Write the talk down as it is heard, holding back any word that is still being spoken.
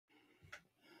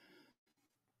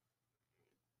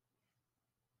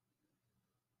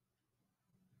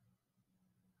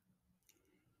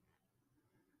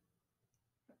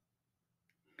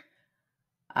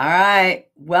All right,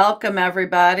 welcome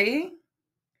everybody.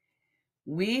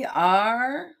 We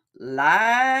are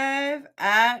live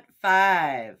at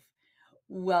 5.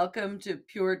 Welcome to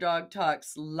Pure Dog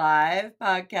Talks live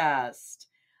podcast.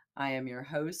 I am your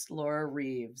host, Laura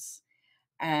Reeves,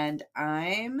 and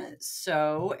I'm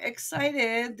so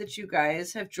excited that you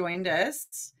guys have joined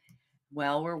us.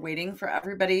 Well, we're waiting for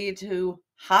everybody to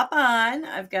hop on.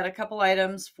 I've got a couple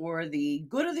items for the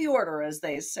good of the order, as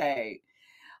they say.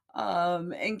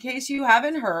 In case you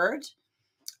haven't heard,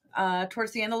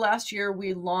 towards the end of last year,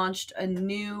 we launched a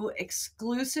new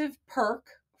exclusive perk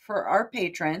for our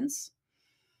patrons.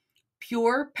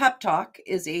 Pure Pep Talk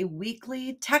is a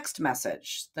weekly text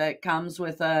message that comes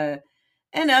with an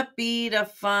upbeat, a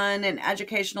fun, and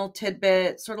educational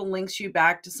tidbit, sort of links you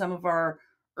back to some of our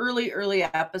early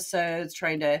episodes,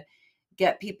 trying to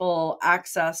get people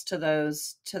access to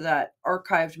that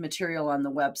archived material on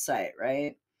the website,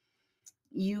 right?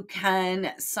 You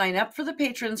can sign up for the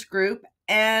patrons group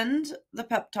and the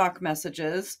pep talk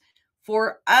messages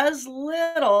for as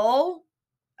little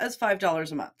as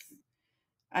 $5 a month.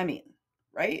 I mean,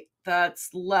 right?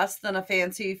 That's less than a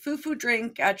fancy foo-foo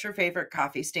drink at your favorite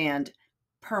coffee stand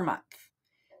per month.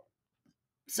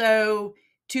 So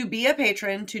to be a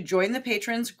patron, to join the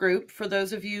patrons group, for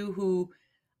those of you who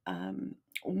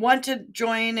want to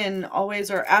join and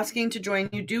always are asking to join,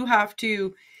 you do have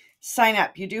to sign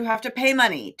up. You do have to pay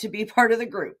money to be part of the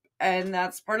group, and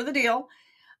that's part of the deal.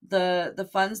 The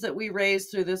funds that we raise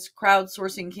through this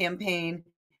crowdsourcing campaign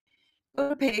go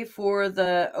to pay for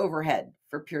the overhead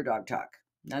for Pure Dog Talk.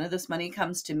 None of this money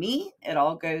comes to me. It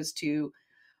all goes to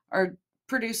our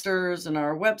producers and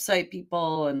our website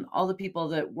people and all the people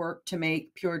that work to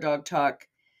make Pure Dog Talk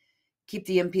keep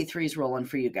the MP3s rolling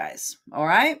for you guys. All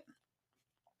right?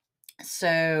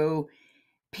 So,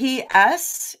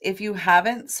 P.S. If you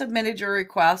haven't submitted your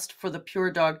request for the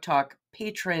Pure Dog Talk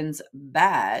Patrons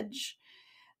badge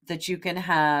that you can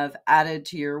have added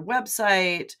to your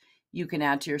website, you can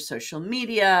add to your social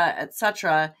media,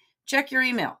 etc., check your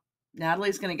email.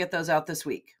 Natalie's going to get those out this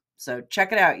week. So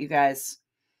check it out, you guys.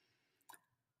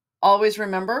 Always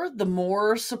remember, the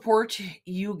more support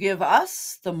you give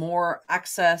us, the more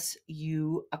access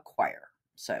you acquire.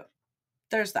 So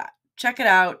there's that. Check it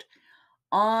out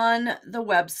on the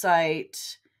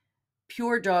website,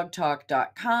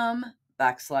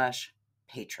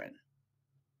 puredogtalk.com/patron.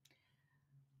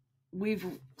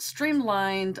 We've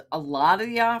streamlined a lot of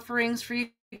the offerings for you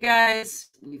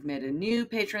guys. We've made a new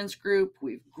patrons group.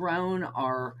 We've grown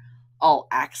our all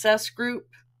access group.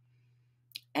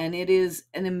 And it is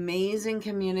an amazing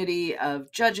community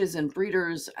of judges and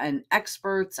breeders and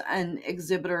experts and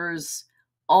exhibitors,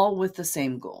 all with the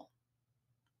same goal,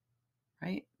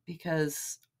 right?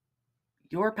 Because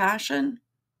your passion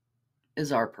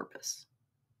is our purpose.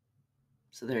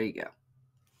 So there you go.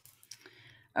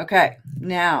 Okay,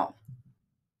 now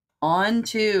on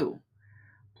to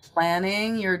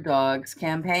planning your dog's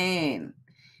campaign.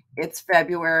 It's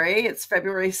February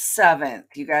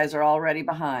 7th. You guys are already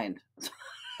behind.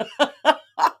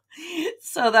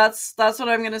 So that's what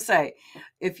I'm going to say.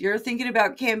 If you're thinking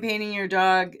about campaigning your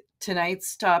dog,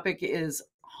 tonight's topic is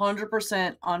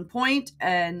 100% on point,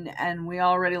 and we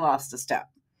already lost a step.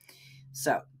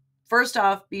 So first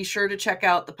off, be sure to check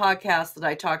out the podcast that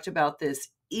I talked about this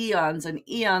eons and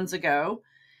eons ago,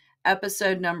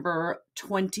 episode number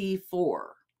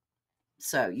 24.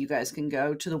 So you guys can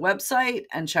go to the website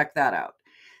and check that out.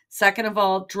 Second of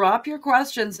all, drop your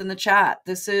questions in the chat.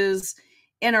 This is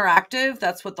interactive.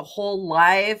 That's what the whole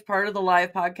live part of the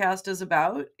live podcast is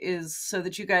about, is so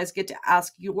that you guys get to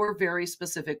ask your very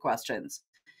specific questions.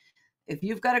 If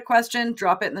you've got a question,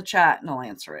 drop it in the chat and I'll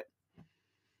answer it.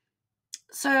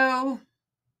 So,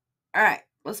 all right,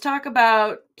 let's talk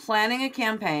about planning a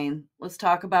campaign. Let's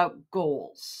talk about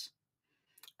goals.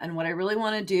 And what I really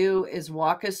want to do is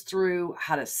walk us through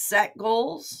how to set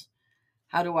goals,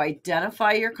 how to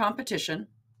identify your competition,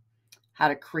 how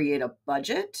to create a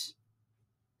budget,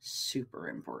 super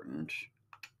important,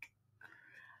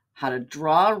 how to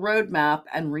draw a roadmap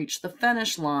and reach the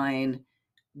finish line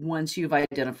once you've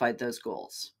identified those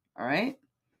goals. All right.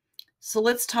 So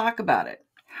let's talk about it.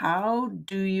 How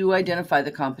do you identify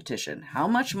the competition? How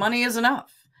much money is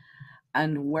enough?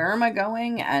 And where am I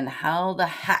going? And how the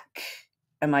heck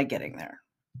am I getting there?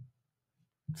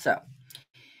 So,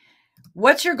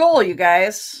 what's your goal, you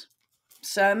guys?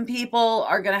 Some people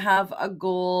are going to have a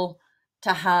goal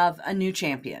to have a new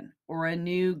champion or a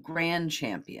new grand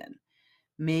champion,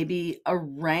 maybe a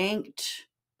ranked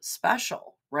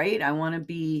special, right? I want to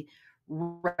be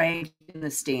ranked in the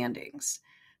standings.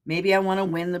 Maybe I want to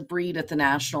win the breed at the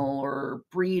national, or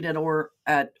breed at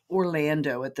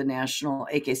Orlando at the national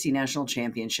AKC national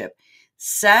championship.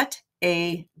 Set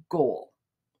a goal.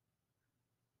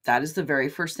 That is the very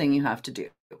first thing you have to do,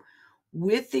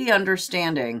 with the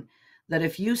understanding that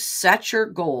if you set your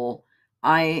goal,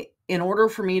 in order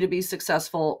for me to be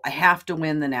successful, I have to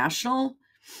win the national.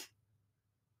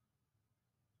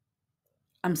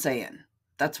 I'm saying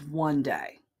that's one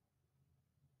day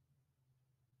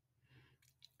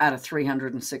out of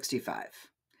 365.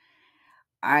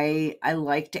 I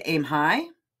like to aim high.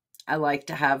 I like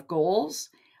to have goals,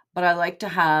 but I like to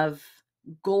have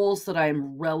goals that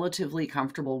I'm relatively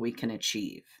comfortable we can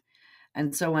achieve.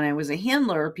 And so when I was a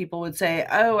handler, people would say,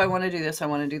 "Oh, I want to do this, I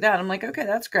want to do that." I'm like, "Okay,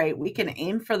 that's great. We can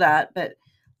aim for that, but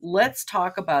let's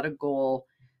talk about a goal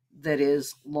that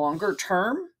is longer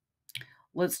term.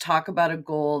 Let's talk about a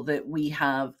goal that we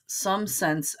have some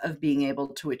sense of being able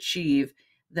to achieve,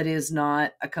 that is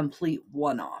not a complete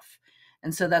one-off."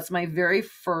 And so that's my very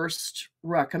first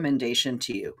recommendation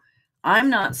to you. I'm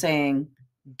not saying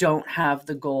don't have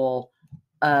the goal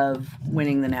of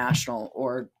winning the national,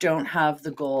 or don't have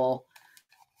the goal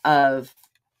of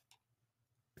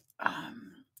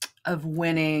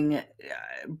winning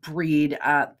breed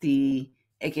at the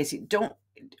AKC.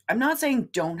 I'm not saying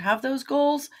don't have those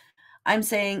goals. I'm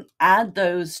saying add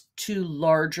those to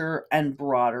larger and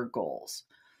broader goals.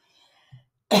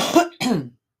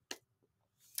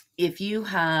 If you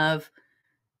have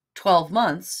 12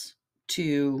 months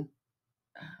to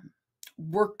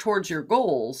work towards your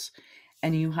goals,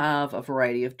 and you have a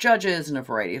variety of judges and a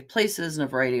variety of places and a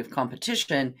variety of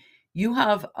competition, you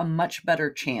have a much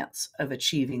better chance of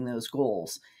achieving those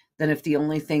goals than if the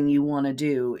only thing you want to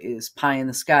do is pie in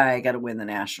the sky, I got to win the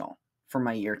national for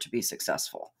my year to be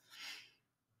successful.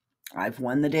 I've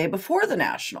won the day before the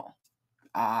national.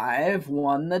 I've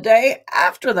won the day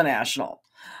after the national.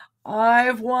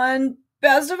 I've won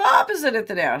best of opposite at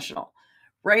the national,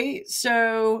 right?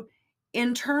 So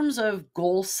in terms of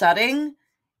goal setting,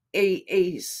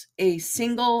 a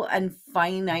single and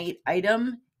finite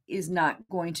item is not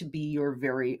going to be your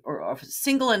or a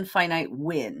single and finite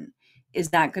win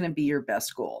is not going to be your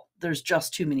best goal. There's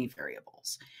just too many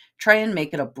variables. Try and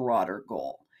make it a broader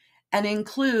goal, and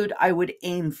include, I would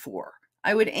aim for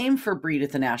breed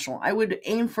at the national. I would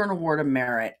aim for an award of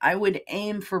merit. I would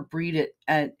aim for breed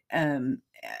at the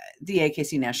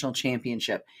AKC national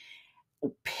championship.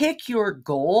 Pick your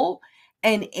goal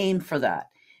and aim for that.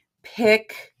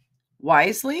 Pick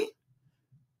wisely,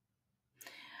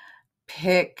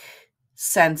 pick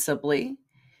sensibly,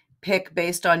 pick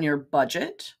based on your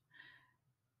budget,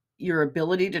 your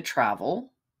ability to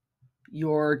travel,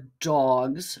 your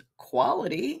dog's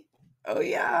quality. Oh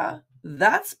yeah,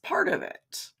 that's part of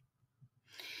it.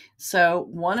 So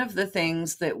one of the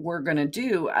things that we're going to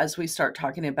do as we start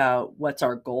talking about what's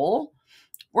our goal,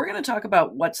 we're going to talk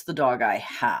about what's the dog I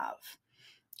have.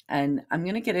 And I'm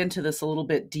going to get into this a little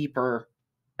bit deeper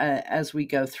as we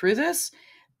go through this.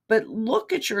 But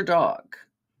look at your dog.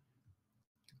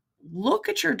 Look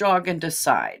at your dog and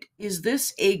decide, is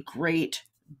this a great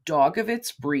dog of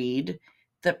its breed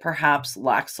that perhaps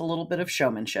lacks a little bit of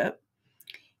showmanship?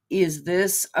 Is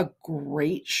this a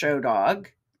great show dog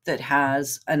that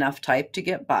has enough type to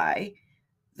get by?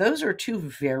 Those are two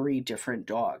very different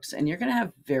dogs, and you're going to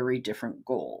have very different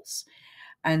goals.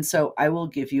 And so I will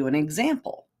give you an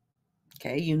example.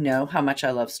 Okay, you know how much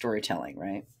I love storytelling,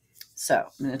 right? So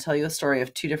I'm going to tell you a story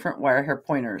of two different wire hair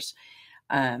pointers.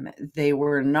 They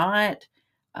were not,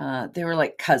 they were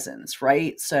like cousins,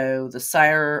 right? So the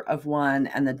sire of one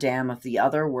and the dam of the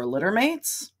other were litter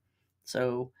mates.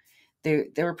 So they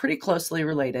were pretty closely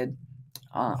related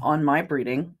on my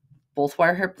breeding, both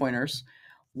wire hair pointers.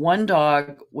 One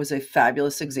dog was a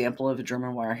fabulous example of a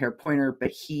German wire hair pointer,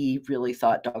 but he really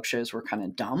thought dog shows were kind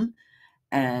of dumb.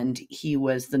 And he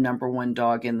was the number one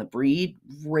dog in the breed,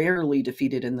 rarely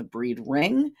defeated in the breed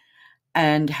ring,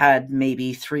 and had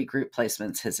maybe 3 group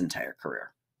placements his entire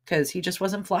career because he just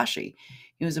wasn't flashy.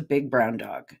 He was a big brown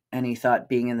dog, and he thought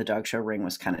being in the dog show ring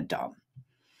was kind of dumb.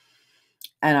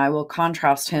 And I will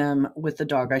contrast him with the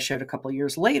dog I showed a couple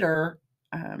years later,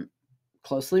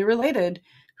 closely related,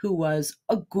 who was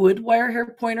a good wire hair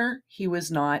pointer. He was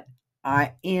not,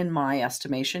 in my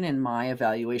estimation, in my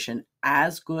evaluation,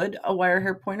 as good a wire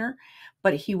hair pointer,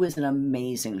 but he was an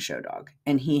amazing show dog,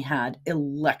 and he had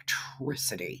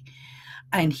electricity.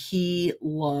 And he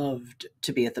loved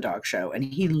to be at the dog show, and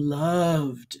he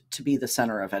loved to be the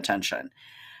center of attention.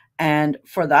 And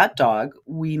for that dog,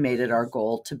 we made it our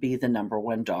goal to be the number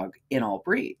one dog in all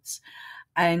breeds.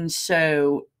 And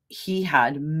so he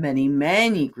had many,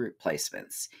 many group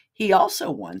placements. He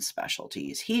also won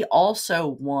specialties. He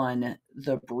also won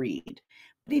the breed,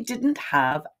 but he didn't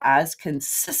have as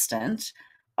consistent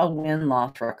a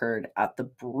win-loss record at the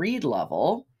breed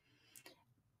level.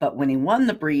 But when he won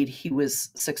the breed, he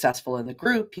was successful in the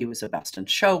group. He was a best in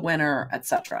show winner,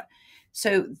 etc.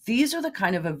 So these are the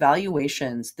kind of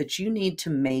evaluations that you need to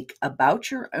make about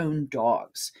your own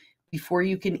dogs before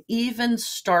you can even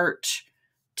start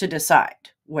to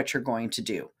decide what you're going to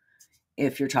do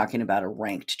if you're talking about a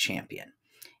ranked champion.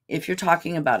 If you're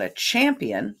talking about a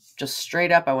champion, just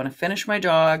straight up, I want to finish my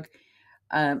dog.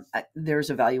 There's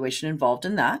evaluation involved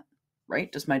in that,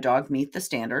 right? Does my dog meet the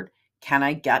standard? Can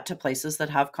I get to places that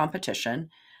have competition?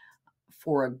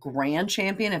 For a grand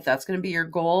champion, if that's going to be your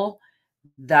goal,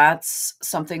 that's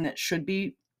something that should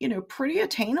be, pretty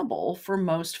attainable for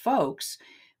most folks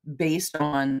based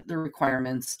on the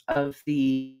requirements of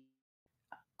the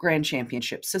grand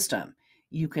championship system.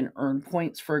 You can earn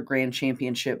points for a grand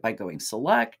championship by going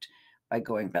select, by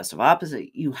going best of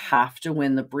opposite. You have to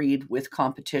win the breed with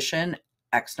competition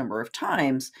X number of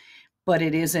times, but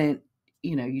it isn't,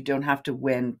 you don't have to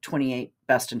win 28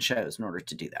 best in shows in order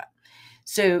to do that.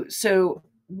 So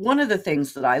one of the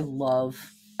things that I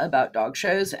love about dog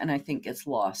shows, and I think gets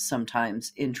lost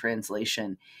sometimes in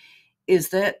translation, is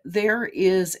that there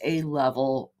is a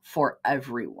level for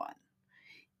everyone.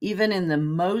 Even in the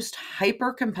most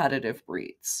hyper-competitive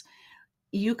breeds,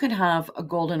 you can have a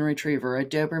golden retriever, a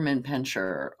Doberman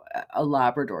pinscher, a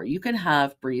Labrador. You can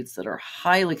have breeds that are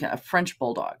a French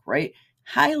bulldog, right?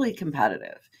 Highly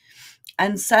competitive.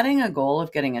 And setting a goal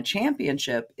of getting a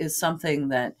championship is something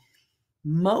that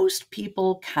most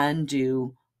people can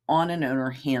do on an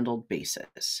owner-handled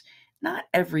basis. Not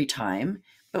every time,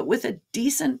 but with a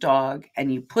decent dog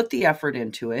and you put the effort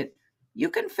into it, you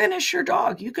can finish your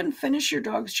dog. You can finish your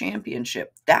dog's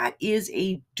championship. That is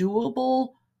a doable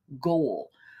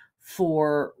goal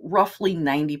for roughly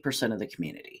 90% of the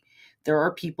community. There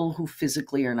are people who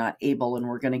physically are not able, and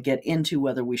we're going to get into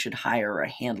whether we should hire a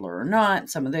handler or not,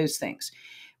 some of those things.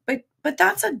 But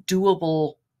that's a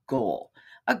doable goal.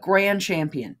 A grand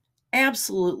champion,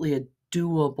 absolutely a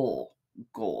doable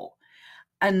goal.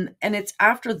 And it's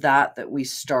after that we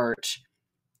start,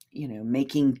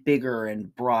 making bigger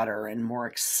and broader and more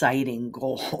exciting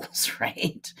goals,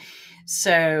 right?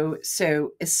 So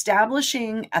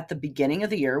establishing at the beginning of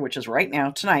the year, which is right now,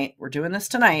 tonight, we're doing this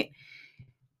tonight,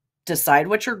 decide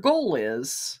what your goal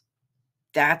is.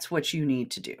 That's what you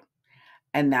need to do.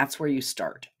 And that's where you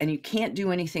start. And you can't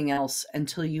do anything else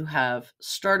until you have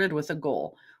started with a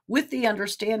goal, with the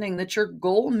understanding that your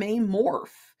goal may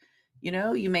morph.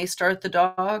 You may start the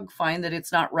dog, find that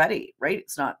it's not ready, right?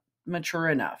 It's not mature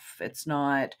enough. It's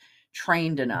not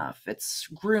trained enough. Its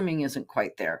grooming isn't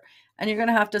quite there. And you're going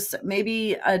to have to,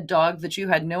 maybe a dog that you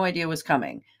had no idea was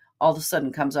coming all of a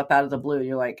sudden comes up out of the blue.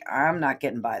 You're like, I'm not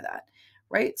getting by that,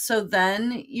 right? So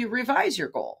then you revise your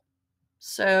goal.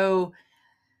 So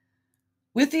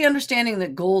with the understanding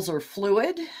that goals are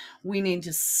fluid, we need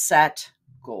to set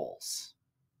goals.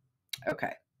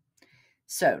 Okay.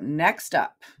 So next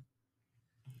up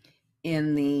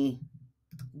in the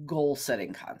goal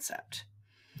setting concept,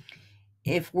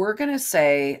 if we're going to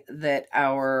say that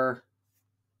our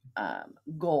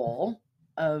goal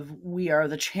of we are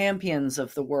the champions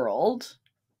of the world,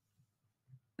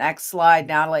 next slide,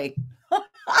 Natalie.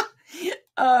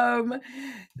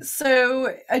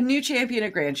 So a new champion, a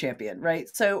grand champion, right?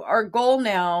 So our goal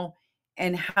now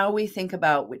and how we think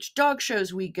about which dog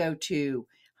shows we go to,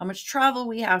 how much travel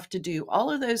we have to do,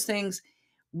 all of those things,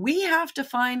 we have to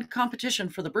find competition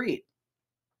for the breed.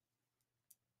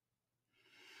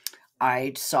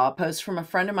 I saw a post from a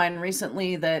friend of mine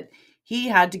recently that he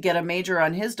had to get a major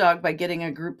on his dog by getting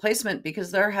a group placement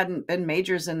because there hadn't been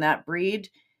majors in that breed,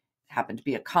 happened to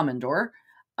be a Commodore,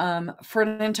 for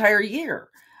an entire year.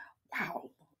 Wow.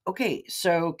 Okay,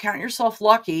 so count yourself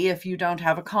lucky if you don't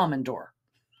have a Commodore.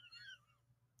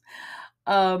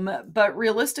 But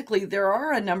realistically, there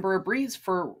are a number of breeds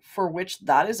for which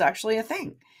that is actually a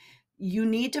thing. You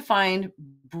need to find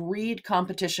breed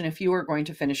competition if you are going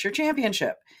to finish your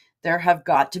championship. There have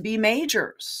got to be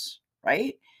majors,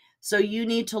 right? So you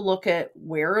need to look at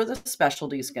where are the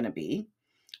specialties going to be,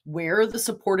 where are the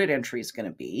supported entries going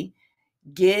to be,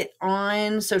 get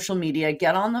on social media,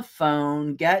 get on the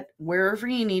phone, get wherever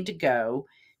you need to go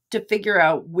to figure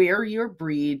out where your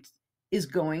breed is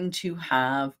going to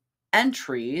have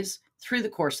entries through the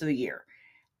course of the year.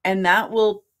 And that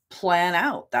will plan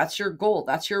out. That's your goal.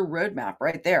 That's your roadmap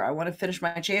right there. I want to finish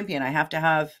my champion. I have to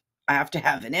have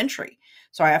an entry.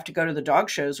 So I have to go to the dog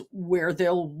shows where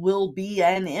there will be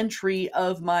an entry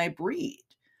of my breed.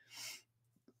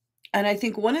 And I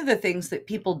think one of the things that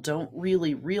people don't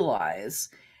really realize,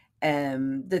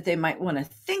 that they might want to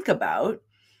think about,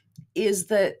 is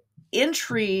that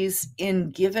entries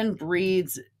in given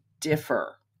breeds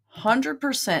differ,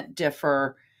 100%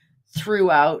 differ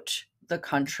throughout the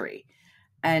country.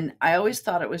 And I always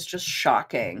thought it was just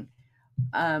shocking,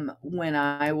 when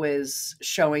I was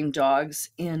showing dogs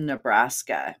in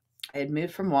Nebraska. I had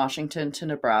moved from Washington to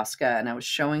Nebraska and I was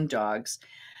showing dogs.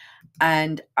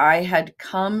 And I had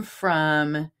come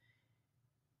from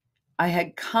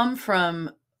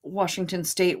Washington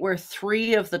State, where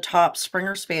 3 of the top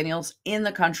Springer Spaniels in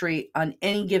the country on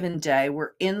any given day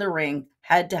were in the ring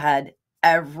head to head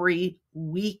every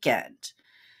weekend.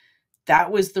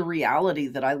 That was the reality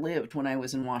that I lived when I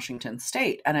was in Washington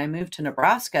State. And I moved to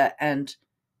Nebraska and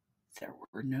there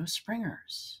were no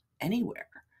Springers anywhere.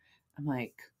 I'm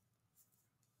like,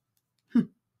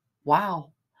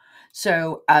 wow.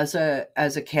 So as a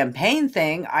campaign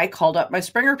thing, I called up my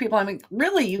Springer people. I'm like,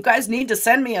 really, you guys need to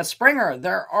send me a Springer.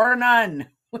 There are none.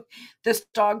 This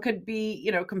dog could be,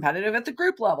 competitive at the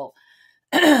group level.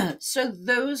 So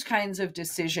those kinds of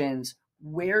decisions,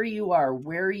 where you are,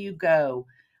 where you go,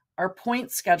 our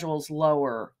point schedules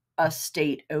lower a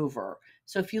state over.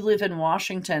 So if you live in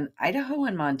Washington, Idaho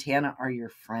and Montana are your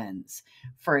friends,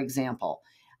 for example.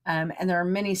 And there are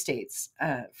many states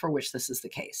for which this is the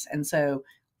case. And so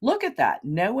look at that.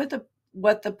 Know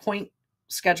what the point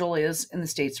schedule is in the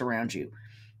states around you.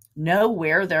 Know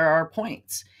where there are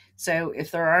points. So if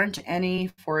there aren't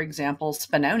any, for example,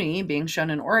 Spinoni being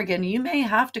shown in Oregon, you may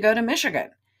have to go to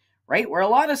Michigan, right? Where a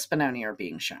lot of Spinoni are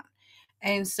being shown.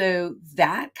 And so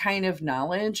that kind of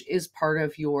knowledge is part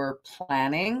of your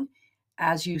planning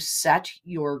as you set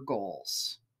your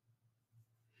goals.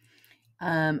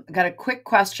 I got a quick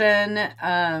question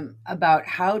about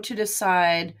how to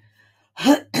decide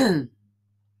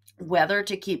whether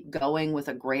to keep going with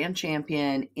a grand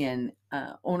champion in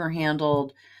owner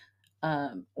handled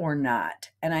or not.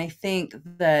 And I think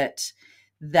that's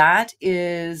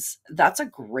a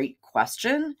great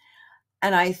question.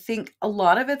 And I think a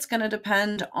lot of it's going to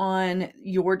depend on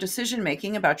your decision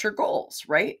making about your goals,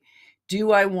 right?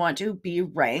 Do I want to be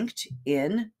ranked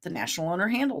in the National Owner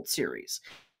Handled Series?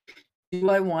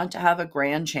 Do I want to have a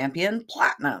grand champion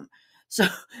platinum? So,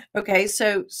 okay,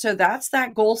 so that's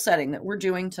that goal setting that we're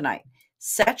doing tonight.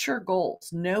 Set your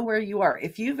goals, know where you are.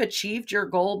 If you've achieved your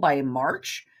goal by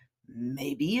March,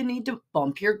 maybe you need to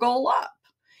bump your goal up.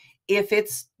 If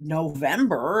it's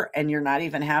November and you're not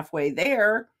even halfway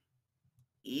there,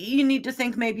 you need to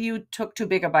think maybe you took too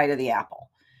big a bite of the apple,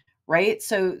 right?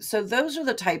 So those are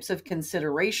the types of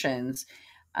considerations.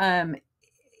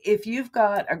 If you've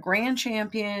got a grand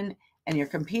champion and you're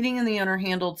competing in the owner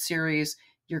handled series,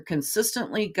 you're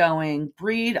consistently going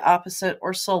breed, opposite,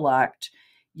 or select,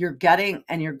 you're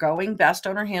going best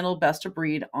owner handled, best of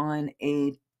breed on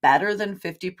a better than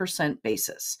 50%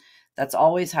 basis. That's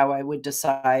always how I would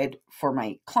decide for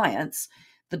my clients.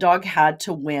 The dog had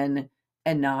to win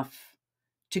enough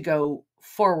to go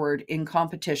forward in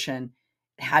competition,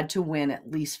 had to win at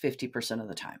least 50% of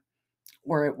the time,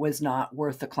 or it was not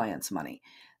worth the client's money.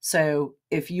 So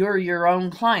if you're your own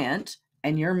client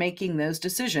and you're making those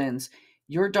decisions,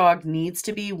 your dog needs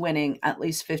to be winning at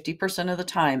least 50% of the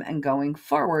time and going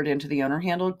forward into the owner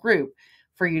handled group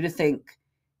for you to think,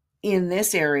 in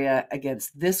this area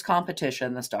against this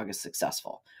competition, this dog is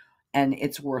successful and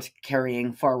it's worth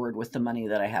carrying forward with the money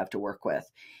that I have to work with.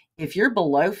 If you're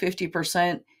below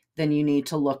 50%, then you need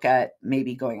to look at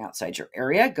maybe going outside your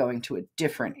area, going to a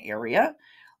different area,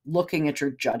 looking at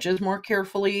your judges more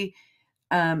carefully.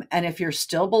 And if you're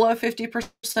still below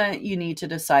 50%, you need to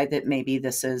decide that maybe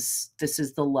this is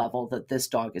the level that this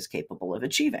dog is capable of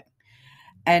achieving.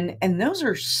 And those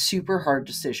are super hard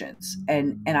decisions.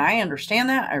 And I understand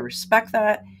that. I respect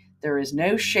that. There is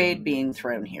no shade being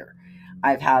thrown here.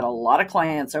 I've had a lot of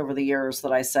clients over the years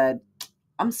that I said,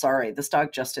 I'm sorry, this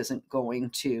dog just isn't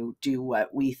going to do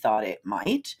what we thought it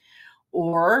might.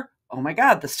 Or, oh my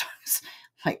God, this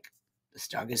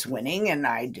dog is winning and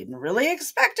I didn't really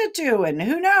expect it to. And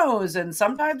who knows? And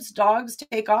sometimes dogs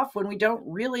take off when we don't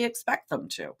really expect them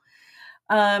to.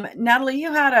 Natalie,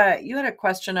 you had a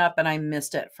question up and I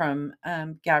missed it from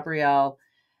Gabrielle.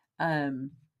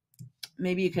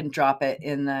 Maybe you can drop it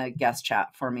in the guest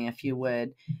chat for me if you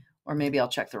would, or maybe I'll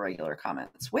check the regular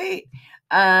comments. Wait.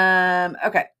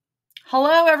 Okay.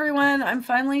 Hello, everyone. I'm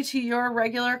finally to your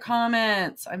regular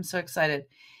comments. I'm so excited.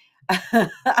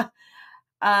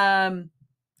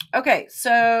 Okay,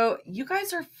 so you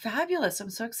guys are fabulous. I'm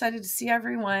so excited to see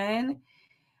everyone.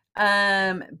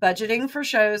 Budgeting for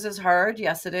shows is hard.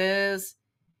 Yes, it is.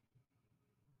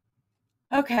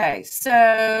 Okay,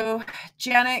 so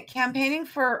Janet, campaigning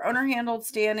for owner-handled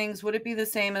standings, would it be the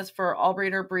same as for all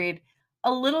breed or breed?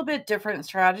 A little bit different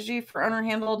strategy for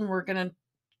owner-handled, and we're gonna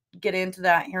get into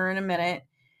that here in a minute.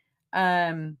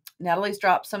 Natalie's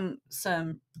dropped some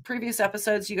previous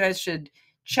episodes you guys should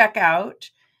check out.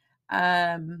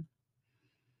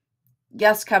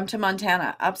 Yes, come to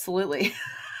Montana. Absolutely.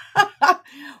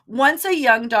 Once a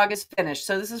young dog is finished,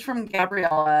 so this is from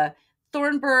Gabriella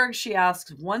Thornburg. She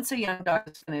asks, once a young dog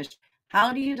is finished,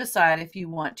 how do you decide if you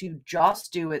want to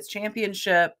just do its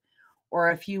championship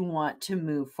or if you want to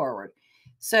move forward?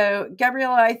 So,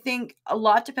 Gabriella, I think a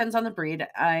lot depends on the breed.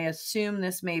 I assume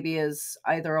this maybe is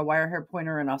either a wire hair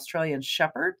pointer or an Australian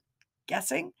Shepherd,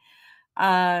 guessing.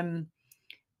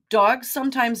 Dogs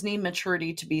sometimes need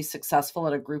maturity to be successful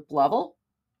at a group level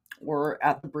or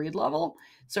at the breed level.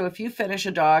 So if you finish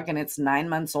a dog and it's 9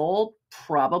 months old,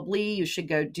 probably you should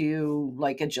go do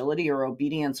like agility or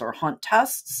obedience or hunt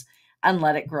tests and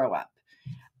let it grow up.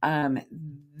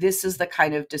 This is the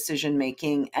kind of decision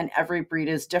making, and every breed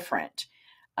is different.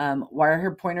 Wire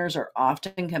hair pointers are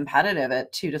often competitive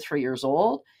at 2 to 3 years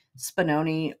old.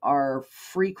 Spinoni are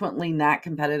frequently not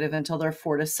competitive until they're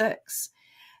 4 to 6.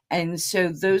 And so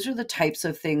those are the types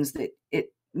of things that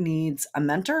it needs a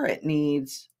mentor. It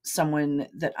needs someone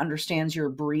that understands your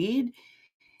breed.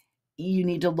 You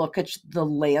need to look at the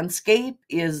landscape.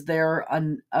 Is there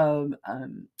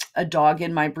a dog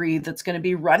in my breed that's going to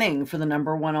be running for the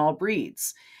number one all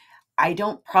breeds? I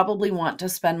don't probably want to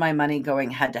spend my money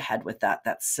going head to head with that.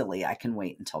 That's silly. I can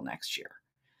wait until next year.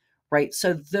 Right.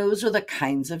 So those are the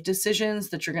kinds of decisions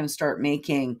that you're going to start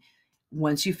making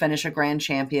once you finish a grand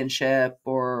championship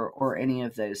or any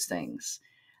of those things.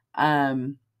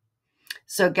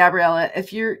 So Gabriella,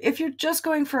 if you're just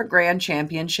going for a grand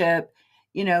championship,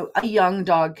 a young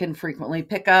dog can frequently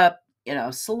pick up,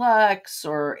 selects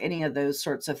or any of those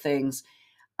sorts of things.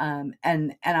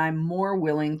 And I'm more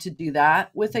willing to do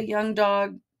that with a young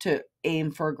dog to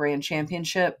aim for a grand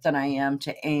championship than I am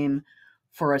to aim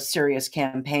for a serious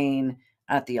campaign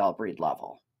at the all breed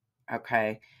level.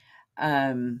 Okay.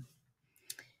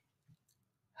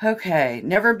 Okay,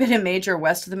 never been a major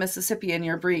west of the Mississippi in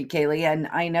your breed, Kaylee, and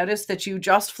I noticed that you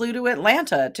just flew to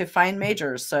Atlanta to find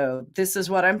majors, so this is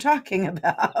what I'm talking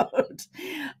about.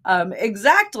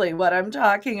 Exactly what I'm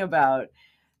talking about.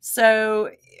 So,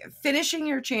 finishing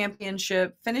your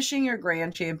championship, finishing your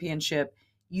grand championship,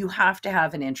 you have to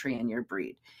have an entry in your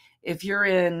breed. If you're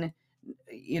in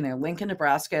Lincoln,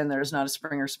 Nebraska, and there's not a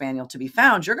Springer Spaniel to be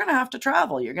found, you're going to have to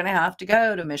travel. You're going to have to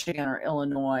go to Michigan or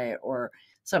Illinois or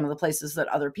some of the places that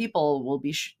other people will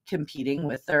be competing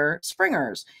with their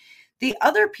Springers. The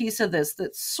other piece of this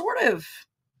that's sort of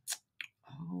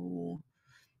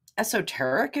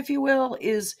esoteric, if you will,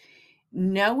 is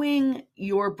knowing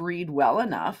your breed well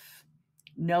enough,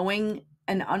 knowing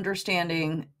and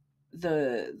understanding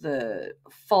the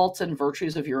faults and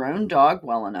virtues of your own dog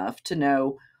well enough to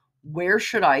know, where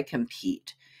should I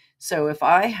compete? So if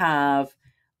I have,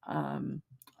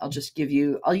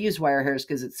 I'll use wire hairs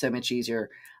because it's so much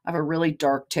easier. I have a really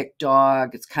dark tick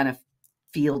dog. It's kind of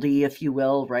fieldy, if you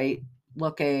will, right?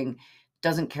 Looking,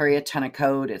 doesn't carry a ton of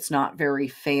coat. It's not very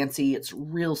fancy. It's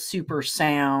real super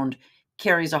sound,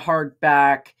 carries a hard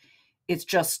back. It's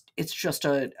just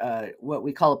a what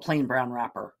we call a plain brown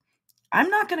wrapper. I'm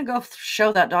not going to go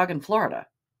show that dog in Florida.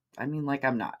 I'm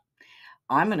not.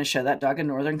 I'm going to show that dog in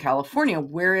Northern California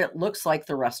where it looks like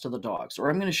the rest of the dogs, or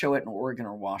I'm going to show it in Oregon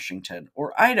or Washington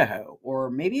or Idaho or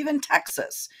maybe even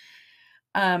Texas.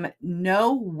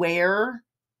 Know where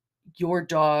your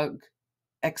dog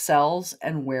excels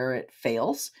and where it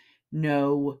fails.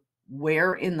 Know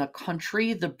where in the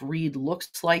country the breed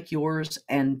looks like yours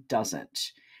and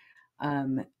doesn't.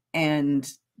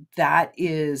 And that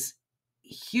is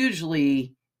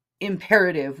hugely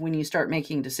imperative when you start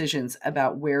making decisions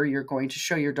about where you're going to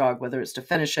show your dog, whether it's to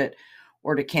finish it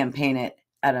or to campaign it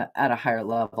at a higher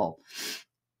level.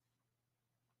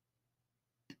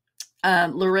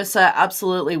 Larissa,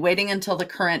 absolutely. Waiting until the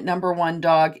current number one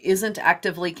dog isn't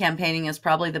actively campaigning is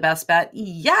probably the best bet.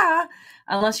 Yeah,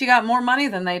 unless you got more money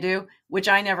than they do, which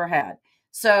I never had.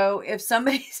 So if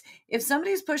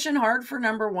somebody's pushing hard for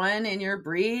number one in your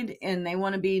breed and they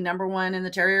want to be number one in the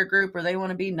terrier group or they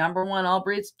want to be number one all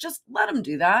breeds, just let them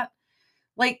do that.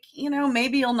 Like,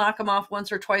 maybe you'll knock them off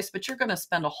once or twice, but you're going to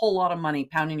spend a whole lot of money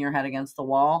pounding your head against the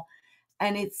wall.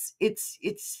 And it's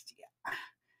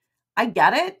I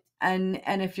get it. And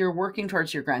if you're working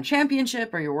towards your grand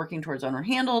championship or you're working towards owner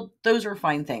handled, those are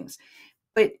fine things.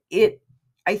 But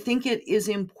I think it is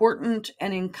important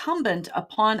and incumbent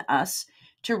upon us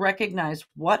to recognize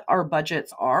what our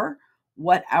budgets are,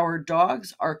 what our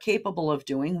dogs are capable of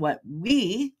doing, what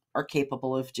we are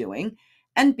capable of doing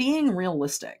and being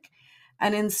realistic.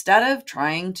 And instead of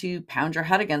trying to pound your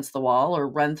head against the wall or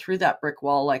run through that brick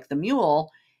wall like the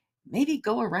mule, maybe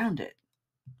go around it,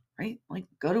 right? Like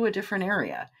go to a different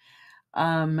area.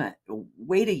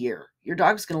 Wait a year. Your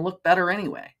dog's going to look better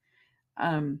anyway.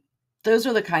 Those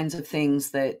are the kinds of things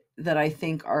that I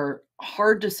think are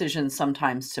hard decisions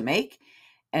sometimes to make.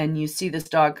 And you see this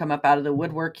dog come up out of the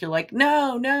woodwork, you're like,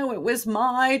 no, it was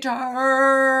my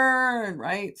turn,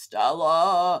 right,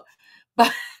 Stella?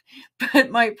 But but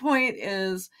my point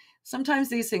is sometimes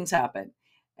these things happen.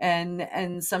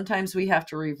 And sometimes we have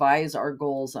to revise our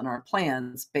goals and our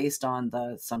plans based on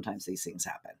sometimes these things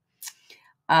happen.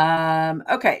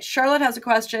 Okay, Charlotte has a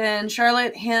question.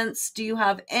 Charlotte hints, do you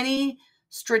have any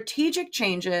strategic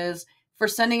changes for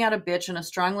sending out a bitch in a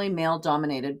strongly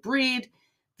male-dominated breed?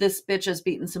 This bitch has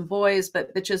beaten some boys,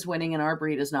 but bitches winning in our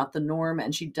breed is not the norm,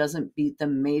 and she doesn't beat the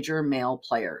major male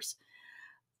players.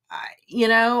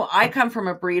 I come from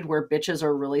a breed where bitches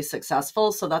are really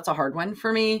successful, so that's a hard one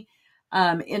for me.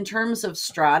 In terms of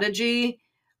strategy,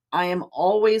 I am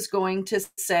always going to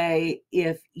say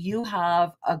if you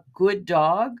have a good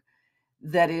dog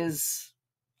that is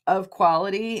of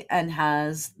quality and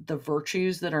has the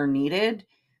virtues that are needed,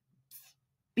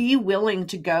 be willing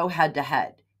to go head to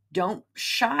head. Don't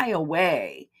shy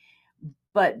away,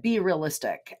 but be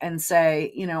realistic and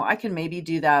say, I can maybe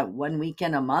do that 1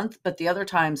 weekend a month, but the other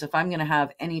times, if I'm going to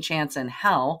have any chance in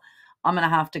hell, I'm going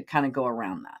to have to kind of go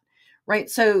around that. Right.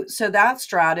 So that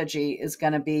strategy is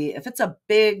going to be, if it's a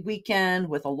big weekend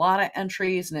with a lot of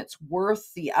entries and it's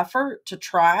worth the effort to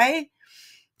try,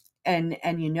 and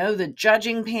the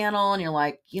judging panel, and you're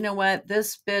like, you know what,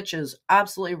 this bitch is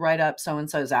absolutely right up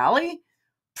so-and-so's alley,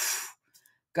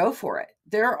 go for it.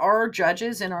 There are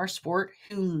judges in our sport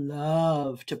who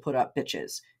love to put up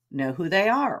bitches. Know who they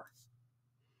are.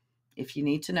 If you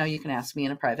need to know, you can ask me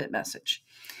in a private message.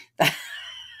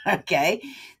 Okay.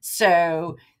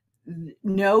 So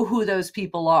know who those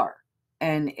people are.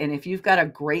 And if you've got a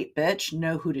great bitch,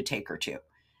 know who to take her to,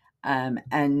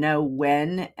 and know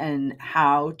when and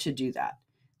how to do that.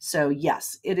 So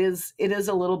yes, it is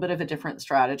a little bit of a different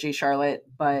strategy, Charlotte,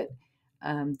 but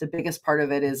the biggest part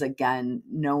of it is, again,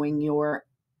 knowing your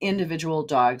individual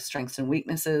dog's strengths and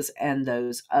weaknesses and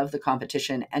those of the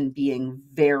competition and being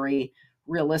very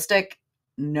realistic.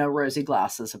 No rosy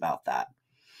glasses about that.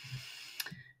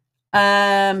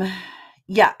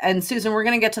 Yeah. And Susan, we're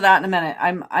going to get to that in a minute.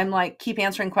 I'm like, keep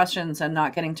answering questions and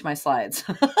not getting to my slides.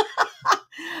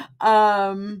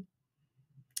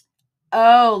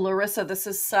 Oh, Larissa, this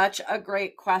is such a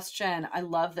great question. I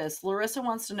love this. Larissa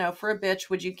wants to know, for a bitch,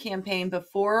 would you campaign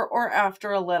before or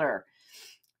after a litter?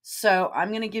 So I'm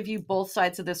going to give you both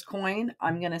sides of this coin.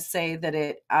 I'm going to say that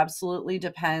it absolutely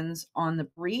depends on the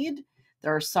breed.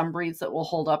 There are some breeds that will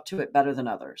hold up to it better than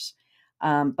others.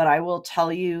 But I will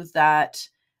tell you that,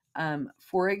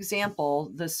 for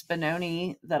example, the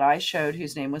Spinoni that I showed,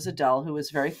 whose name was Adele, who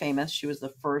was very famous. She was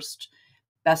the first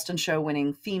Best in Show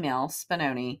winning female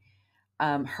Spinoni.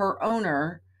 Her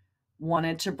owner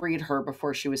wanted to breed her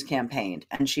before she was campaigned,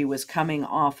 and she was coming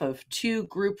off of 2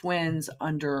 group wins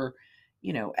under,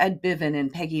 Ed Biven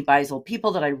and Peggy Beisel, people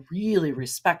that I really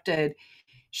respected.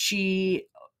 She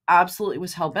absolutely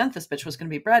was hell-bent this bitch was going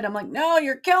to be bred. I'm like, no,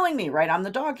 you're killing me, right? I'm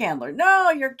the dog handler. No,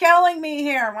 you're killing me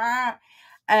here.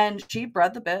 And she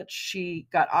bred the bitch. She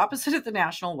got opposite at the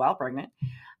National while pregnant,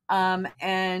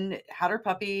 and had her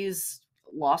puppies,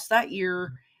 lost that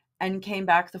year, and came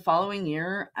back the following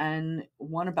year and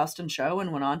won a Best in Show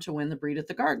and went on to win the breed at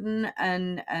the Garden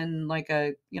and like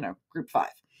a, group 5.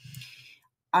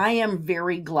 I am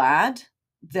very glad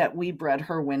that we bred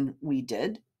her when we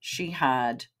did. She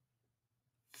had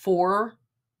 4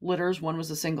 litters. One was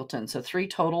a singleton, so 3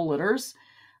 total litters.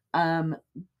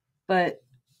 But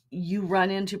you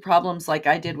run into problems like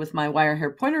I did with my wire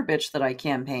hair pointer bitch that I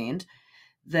campaigned,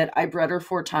 that I bred her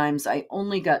 4 times. I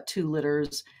only got 2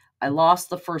 litters. I lost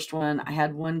the first one. I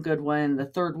had 1 good one. The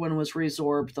third one was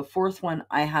resorbed. The 4th one,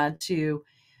 I had to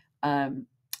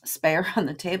spay her on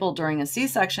the table during a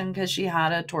C-section because she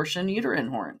had a torsion uterine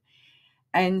horn.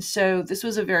 And so this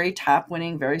was a very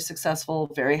top-winning, very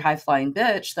successful, very high-flying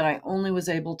bitch that I only was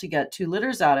able to get 2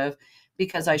 litters out of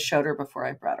because I showed her before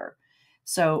I bred her.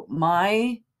 So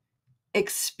my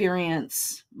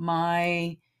experience,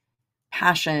 my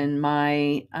passion,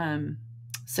 my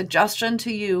suggestion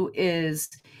to you is,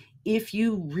 if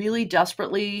you really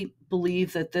desperately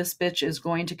believe that this bitch is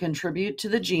going to contribute to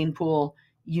the gene pool,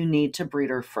 you need to breed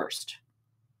her first.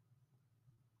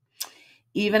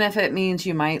 Even if it means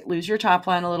you might lose your top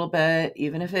line a little bit,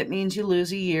 even if it means you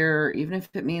lose a year, even if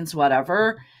it means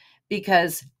whatever,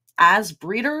 because as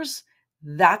breeders,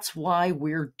 That's why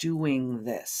we're doing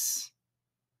this.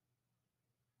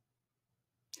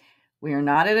 We are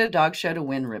not at a dog show to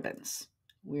win ribbons.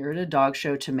 We're at a dog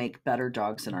show to make better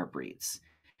dogs in our breeds.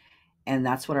 And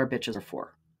that's what our bitches are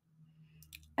for.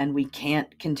 And we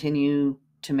can't continue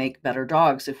to make better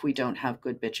dogs if we don't have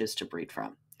good bitches to breed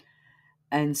from.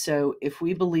 And so if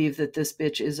we believe that this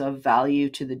bitch is of value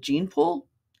to the gene pool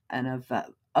and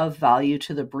of value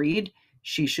to the breed,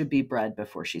 she should be bred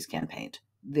before she's campaigned.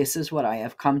 This is what I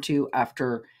have come to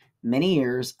after many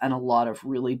years and a lot of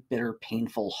really bitter,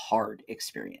 painful, hard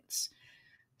experience.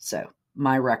 So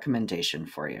my recommendation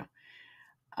for you.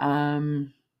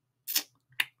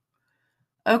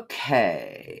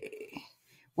 Okay.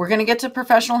 We're going to get to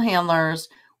professional handlers.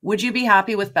 Would you be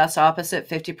happy with best opposite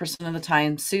 50% of the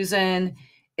time? Susan,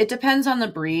 it depends on the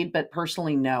breed, but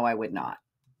personally, no, I would not.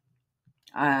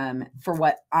 For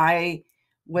what I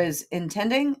was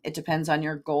intending, it depends on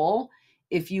your goal.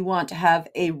 If you want to have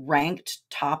a ranked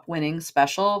top winning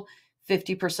special,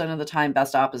 50% of the time,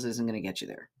 best opposite isn't going to get you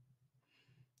there.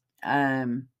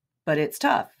 But it's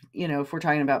tough. You know, if we're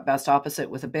talking about best opposite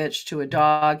with a bitch to a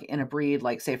dog in a breed,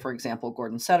 like say, for example,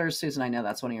 Gordon Setters, Susan, I know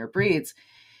that's one of your breeds.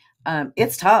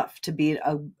 It's tough to beat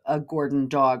a Gordon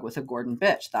dog with a Gordon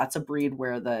bitch. That's a breed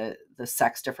where the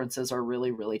sex differences are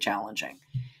really, really challenging.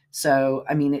 So,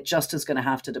 I mean, it just is going to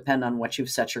have to depend on what you've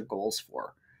set your goals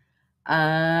for.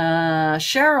 Cheryl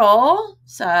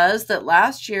says that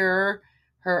last year,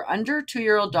 her under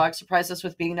 2-year-old dog surprised us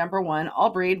with being number 1, all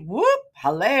breed. Whoop,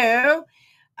 hello.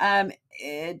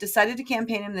 Decided to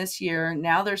campaign him this year.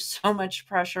 Now there's so much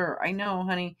pressure. I know,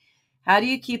 honey. How do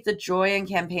you keep the joy in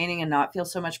campaigning and not feel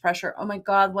so much pressure? Oh my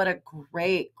God, what a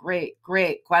great, great,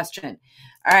 great question.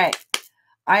 All right.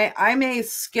 I may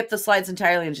skip the slides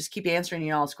entirely and just keep answering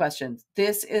y'all's questions.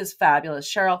 This is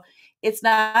fabulous. Cheryl, it's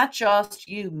not just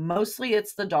you. Mostly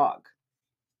it's the dog.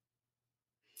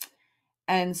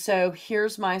 And so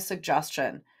here's my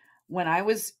suggestion. When I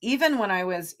was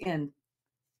in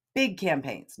big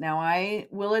campaigns, now I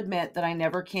will admit that I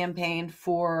never campaigned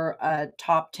for a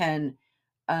top 10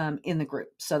 in the group.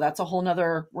 So that's a whole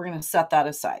nother, we're going to set that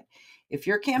aside. If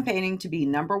you're campaigning to be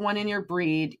number 1 in your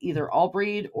breed, either all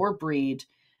breed or breed,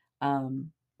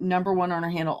 number 1 owner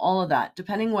handle, all of that,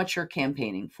 depending what you're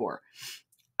campaigning for.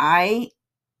 I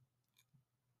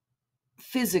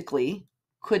physically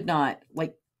could not,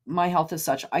 like, my health is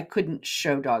such, I couldn't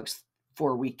show dogs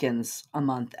 4 weekends a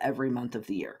month, every month of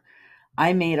the year.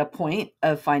 I made a point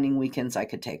of finding weekends I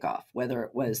could take off, whether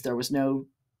it was there was no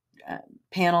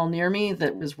panel near me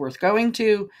that was worth going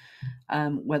to,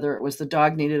 whether it was the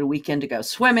dog needed a weekend to go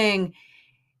swimming.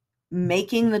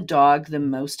 Making the dog the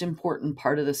most important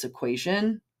part of this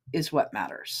equation is what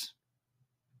matters.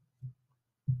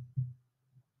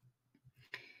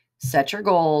 Set your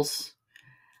goals.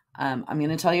 I'm going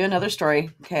to tell you another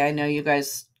story. Okay, I know you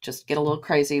guys just get a little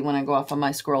crazy when I go off on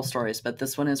my squirrel stories, but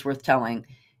this one is worth telling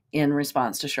in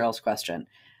response to Cheryl's question.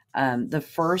 The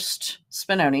first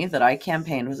Spinoni that I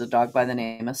campaigned was a dog by the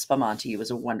name of Spamonti. He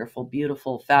was a wonderful,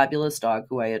 beautiful, fabulous dog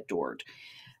who I adored.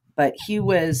 But he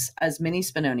was, as many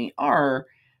Spinoni are,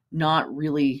 not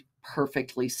really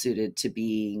perfectly suited to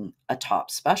being a top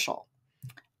special.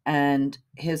 And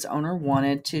his owner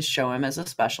wanted to show him as a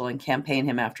special and campaign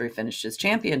him after he finished his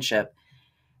championship.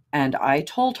 And I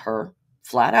told her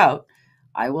flat out,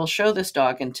 I will show this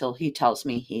dog until he tells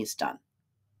me he's done.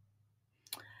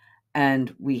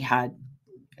 And we had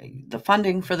the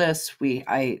funding for this.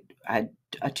 I had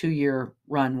a 2-year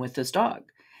run with this dog.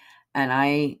 And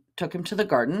I took him to the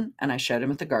garden and I showed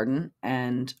him at the garden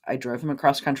and I drove him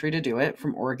across country to do it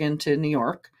from Oregon to New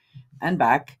York and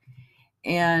back.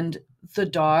 And the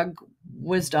dog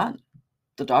was done.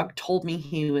 The dog told me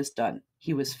he was done.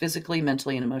 He was physically,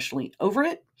 mentally, and emotionally over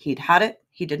it. He'd had it.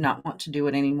 He did not want to do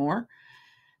it anymore.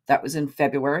 That was in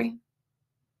February.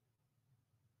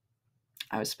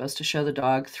 I was supposed to show the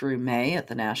dog through May at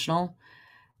the National,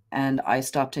 and I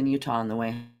stopped in Utah on the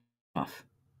way off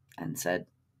and said,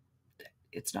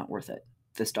 it's not worth it.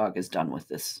 This dog is done with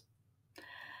this.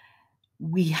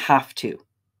 We have to,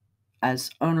 as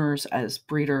owners, as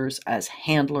breeders, as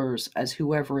handlers, as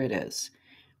whoever it is,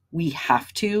 we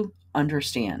have to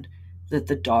understand that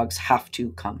the dogs have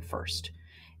to come first.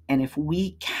 And if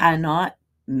we cannot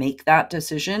make that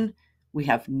decision, we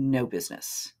have no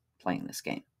business playing this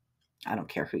game. I don't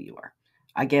care who you are.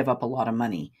 I gave up a lot of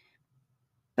money,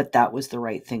 but that was the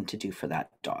right thing to do for that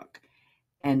dog.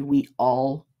 And we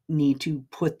all need to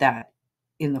put that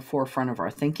in the forefront of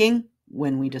our thinking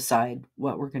when we decide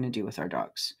what we're going to do with our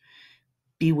dogs.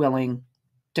 Be willing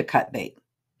to cut bait.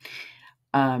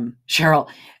 Cheryl,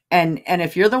 and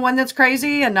if you're the one that's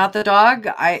crazy and not the dog,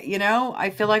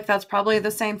 I feel like that's probably the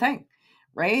same thing.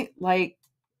 right? Like,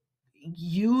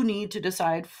 you need to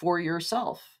decide for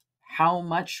yourself how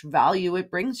much value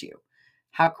it brings you.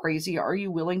 How crazy are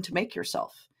you willing to make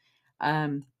yourself?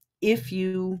 If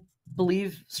you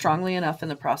believe strongly enough in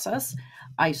the process,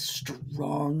 I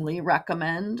strongly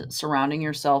recommend surrounding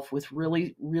yourself with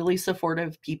really, really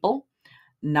supportive people,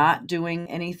 not doing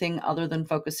anything other than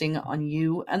focusing on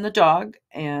you and the dog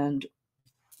and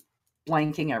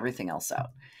blanking everything else out.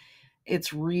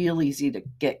 It's real easy to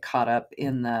get caught up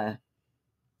in the,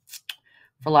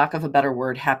 for lack of a better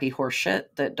word, happy horse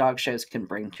shit that dog shows can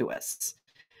bring to us.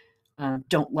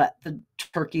 Don't let the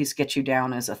turkeys get you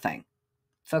down as a thing.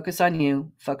 Focus on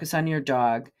you, focus on your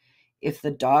dog. If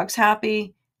the dog's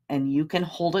happy and you can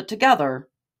hold it together,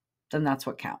 then that's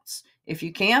what counts. If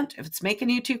you can't, if it's making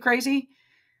you too crazy,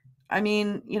 I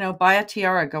mean, buy a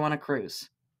tiara, go on a cruise.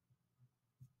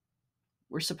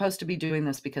 We're supposed to be doing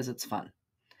this because it's fun.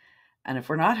 And if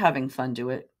we're not having fun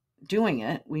doing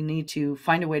it, we need to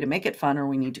find a way to make it fun, or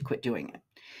we need to quit doing it.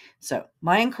 So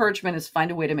my encouragement is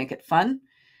find a way to make it fun,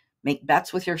 make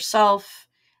bets with yourself,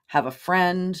 have a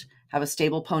friend, have a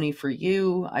stable pony for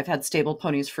you. I've had stable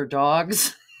ponies for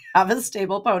dogs. Have a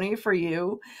stable pony for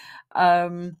you.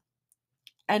 And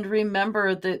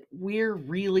remember that we're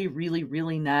really, really,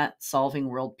 really not solving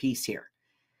world peace here.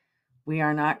 We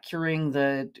are not curing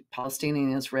the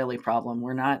Palestinian-Israeli problem.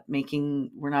 We're not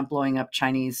blowing up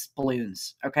Chinese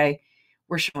balloons, okay?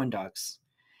 We're showing dogs.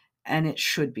 And it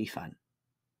should be fun.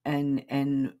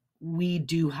 And we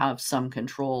do have some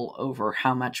control over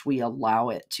how much we allow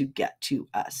it to get to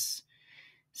us.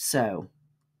 So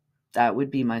that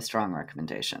would be my strong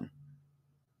recommendation.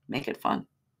 Make it fun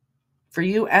for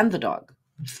you and the dog.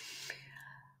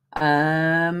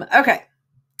 Okay.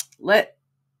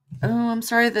 I'm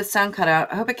sorry the sound cut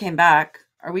out. I hope it came back.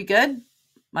 Are we good?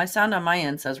 My sound on my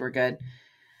end says we're good.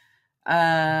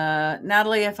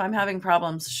 Natalie, if I'm having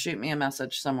problems, shoot me a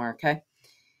message somewhere, okay?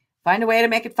 Find a way to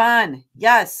make it fun.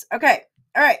 Yes. Okay.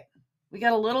 All right. We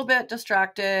got a little bit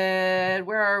distracted.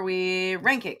 Where are we?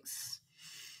 Rankings.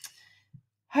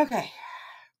 Okay.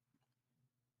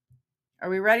 Are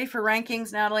we ready for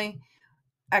rankings, Natalie?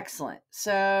 Excellent.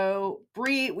 So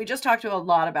breed, we just talked to a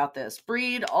lot about this.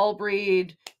 Breed, all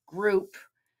breed, group,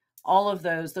 all of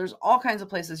those. There's all kinds of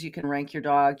places you can rank your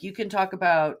dog. You can talk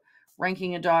about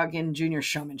ranking a dog in junior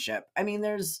showmanship. I mean,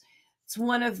 it's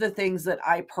one of the things that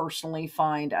I personally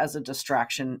find as a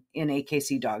distraction in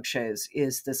AKC dog shows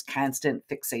is this constant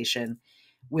fixation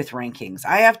with rankings.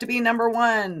 I have to be number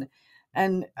one.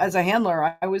 And as a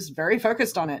handler, I was very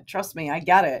focused on it. Trust me, I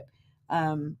get it.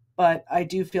 But I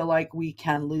do feel like we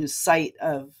can lose sight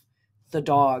of the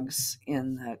dogs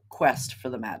in the quest for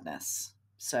the madness.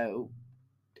 So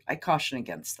I caution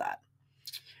against that.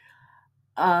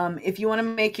 If you want to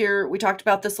make we talked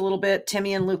about this a little bit,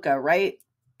 Timmy and Luca, right?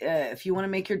 If you want to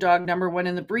make your dog number one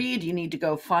in the breed, you need to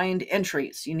go find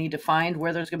entries. You need to find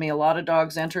where there's going to be a lot of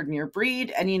dogs entered in your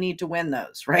breed, and you need to win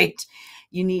those, right?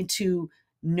 You need to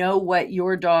know what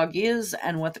your dog is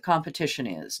and what the competition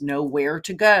is, know where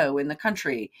to go in the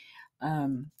country.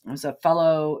 There's a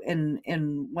fellow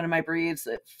in one of my breeds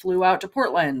that flew out to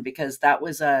Portland because that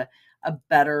was a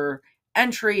better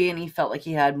entry, and he felt like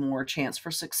he had more chance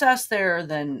for success there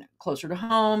than closer to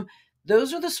home.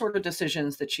 Those are the sort of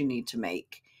decisions that you need to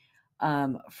make.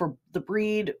 For the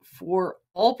breed, for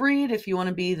all breed, if you want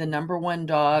to be the number one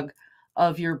dog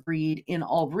of your breed in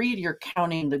all breed, you're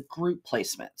counting the group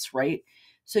placements, right?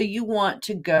 So you want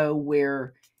to go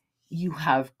where you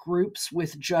have groups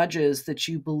with judges that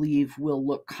you believe will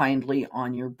look kindly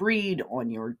on your breed, on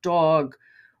your dog,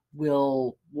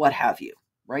 will what have you,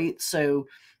 right? So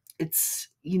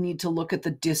you need to look at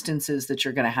the distances that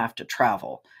you're going to have to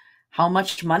travel. How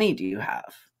much money do you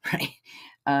have,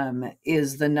 right?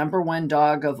 Is the number one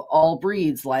dog of all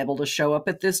breeds liable to show up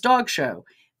at this dog show?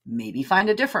 Maybe find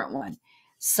a different one.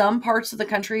 Some parts of the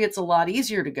country, it's a lot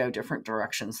easier to go different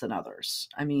directions than others.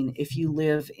 I mean, if you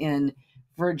live in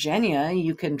Virginia,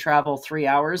 you can travel 3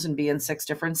 hours and be in 6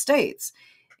 different states.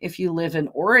 If you live in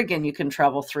Oregon, you can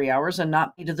travel 3 hours and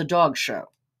not be to the dog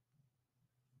show.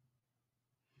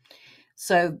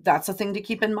 So that's a thing to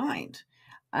keep in mind.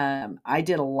 I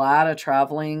did a lot of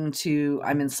traveling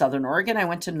I'm in Southern Oregon. I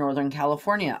went to Northern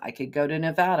California. I could go to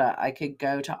Nevada. I could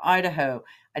go to Idaho.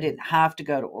 I didn't have to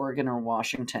go to Oregon or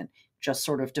Washington. Just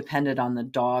sort of depended on the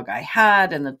dog I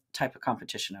had and the type of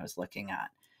competition I was looking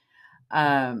at.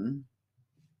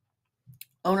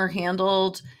 Owner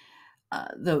handled,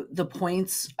 the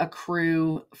points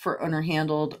accrue for owner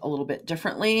handled a little bit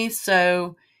differently.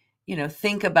 So,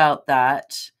 think about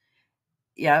that.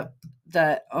 Yeah,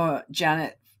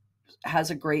 Janet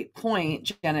has a great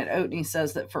point. Janet Oatney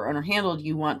says that for owner handled,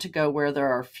 you want to go where there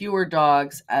are fewer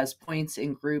dogs, as points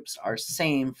in groups are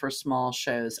same for small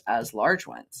shows as large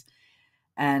ones.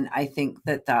 And I think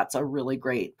that that's a really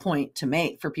great point to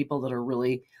make for people that are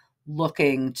really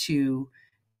looking to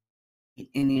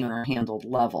in the owner handled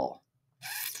level.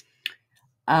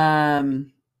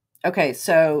 Okay,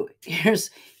 so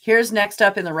here's next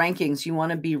up in the rankings. You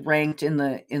want to be ranked in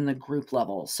the group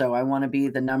level. So I want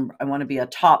to be a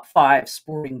top 5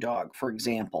 sporting dog, for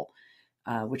example,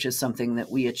 which is something that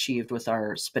we achieved with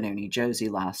our Spinoni Josie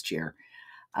last year.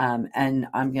 And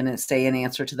I'm going to say in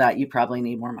answer to that, you probably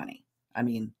need more money. I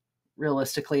mean,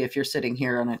 realistically, if you're sitting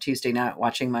here on a Tuesday night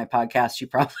watching my podcast, you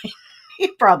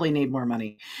probably need more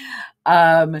money.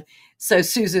 So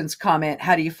Susan's comment,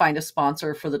 how do you find a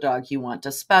sponsor for the dog you want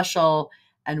to special?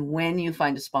 And when you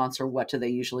find a sponsor, what do they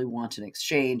usually want in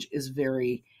exchange, is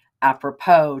very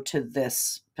apropos to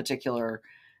this particular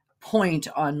point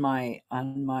on my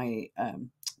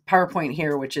PowerPoint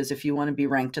here, which is if you want to be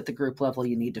ranked at the group level,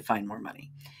 you need to find more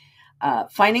money.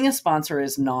 Finding a sponsor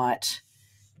is not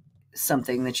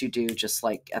something that you do just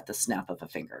like at the snap of the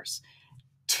fingers.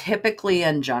 Typically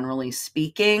and generally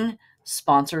speaking,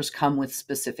 sponsors come with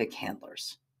specific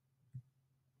handlers.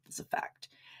 It's a fact.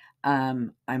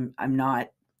 I'm not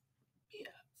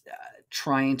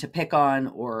trying to pick on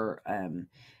or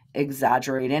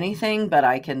exaggerate anything, but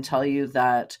I can tell you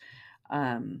that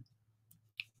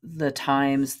the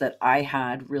times that I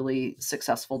had really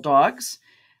successful dogs,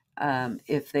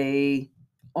 if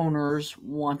owners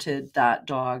wanted that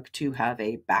dog to have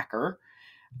a backer,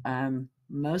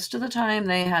 most of the time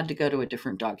they had to go to a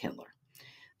different dog handler.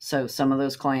 So some of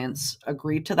those clients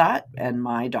agreed to that, and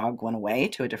my dog went away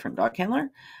to a different dog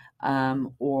handler.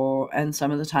 And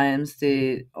some of the times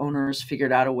the owners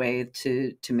figured out a way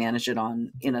to manage it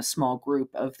in a small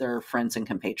group of their friends and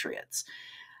compatriots.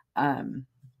 You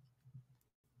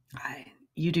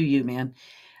do you, man.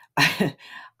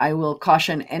 I will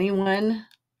caution anyone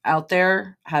out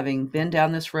there, having been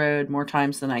down this road more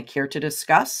times than I care to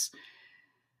discuss.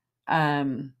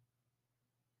 There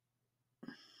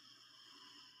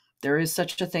is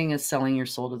such a thing as selling your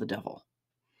soul to the devil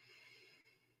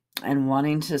and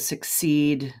wanting to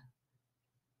succeed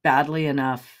badly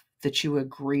enough that you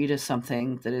agree to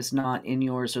something that is not in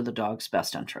yours or the dog's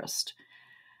best interest.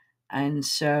 And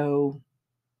so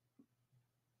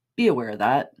be aware of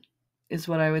that, is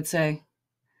what I would say.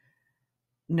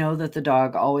 Know that the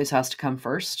dog always has to come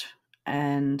first.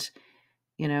 And,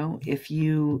 if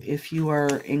you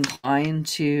are inclined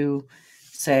to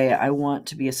say, I want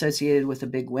to be associated with a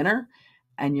big winner,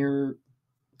 and you're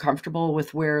comfortable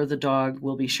with where the dog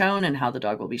will be shown and how the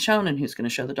dog will be shown and who's going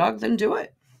to show the dog, then do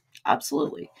it.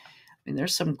 Absolutely. I mean,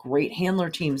 there's some great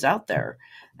handler teams out there.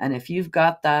 And if you've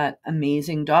got that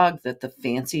amazing dog that the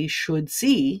fancy should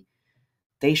see,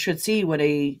 they should see what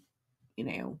a,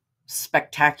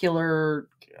 spectacular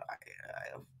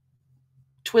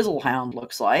twizzle hound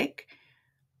looks like.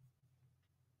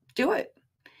 Do it.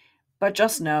 But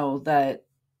just know that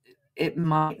it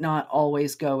might not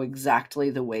always go exactly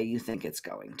the way you think it's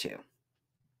going to.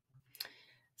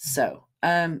 So,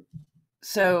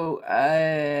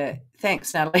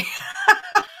 thanks, Natalie.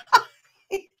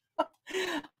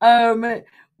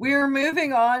 We're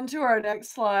moving on to our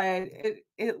next slide.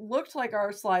 It looked like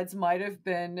our slides might have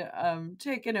been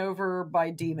taken over by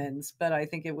demons, but I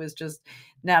think it was just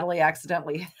Natalie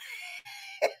accidentally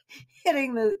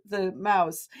hitting the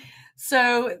mouse.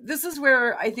 So this is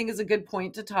where I think is a good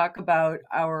point to talk about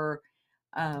our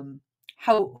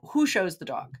who shows the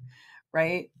dog,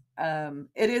 right?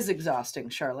 It is exhausting,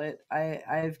 Charlotte.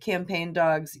 I've campaigned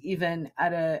dogs even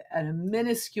at a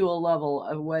minuscule level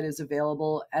of what is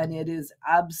available, and it is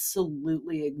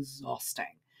absolutely exhausting.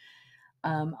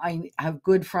 I have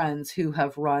good friends who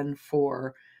have run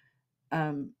for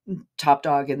top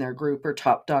dog in their group or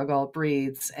top dog all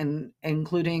breeds, and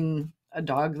including a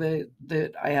dog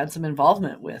that I had some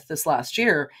involvement with this last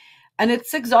year, and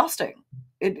it's exhausting.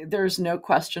 There's no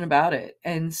question about it.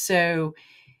 And so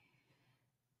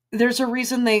there's a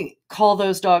reason they call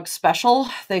those dogs special.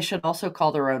 They should also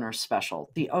call their owners special.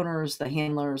 The owners, the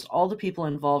handlers, all the people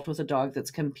involved with a dog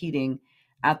that's competing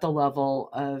at the level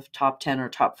of top 10 or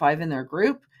top 5 in their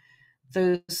group,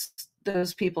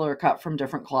 those people are cut from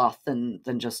different cloth than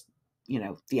just,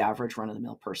 the average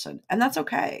run-of-the-mill person. And that's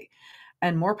okay.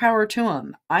 And more power to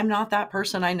them. I'm not that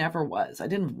person. I never was. I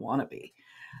didn't want to be.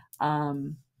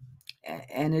 And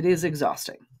it is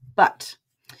exhausting. But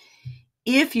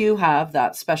if you have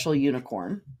that special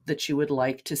unicorn that you would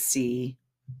like to see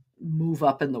move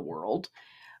up in the world,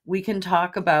 we can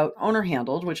talk about owner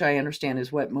handled, which I understand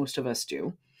is what most of us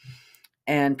do.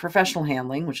 and professional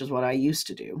handling, which is what I used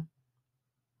to do.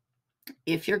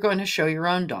 If you're going to show your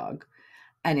own dog,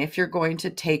 and if you're going to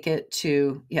take it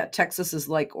to, Texas is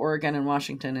like Oregon and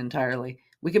Washington entirely.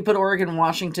 We could put Oregon and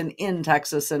Washington in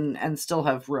Texas and still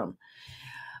have room.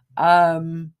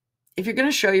 If you're going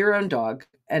to show your own dog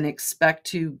and expect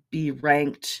to be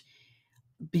ranked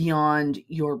beyond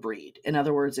your breed, in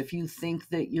other words, if you think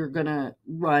that you're going to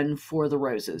run for the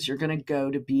roses, you're going to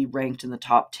go to be ranked in the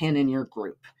top 10 in your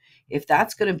group. If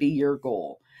that's going to be your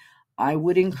goal, I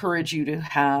would encourage you to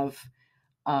have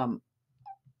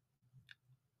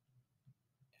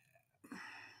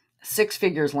six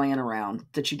figures laying around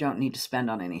that you don't need to spend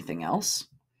on anything else.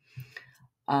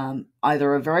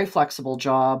 Either a very flexible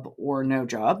job or no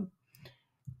job,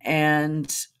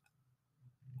 and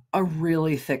a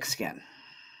really thick skin.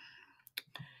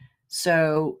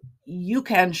 So you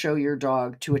can show your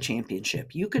dog to a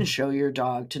championship. You can show your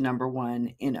dog to number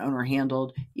one in owner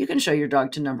handled. You can show your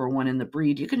dog to number one in the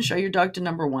breed. You can show your dog to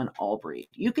number one all breed.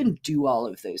 You can do all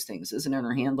of those things as an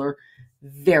owner handler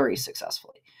very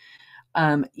successfully.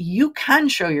 You can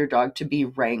show your dog to be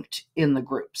ranked in the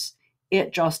groups.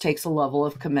 It just takes a level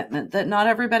of commitment that not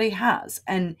everybody has.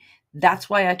 And that's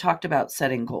why I talked about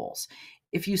setting goals.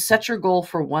 If you set your goal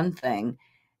for one thing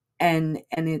and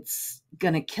it's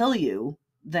going to kill you,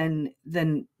 then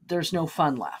there's no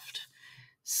fun left.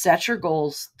 Set your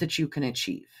goals that you can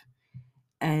achieve.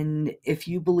 And if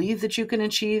you believe that you can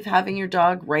achieve having your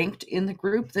dog ranked in the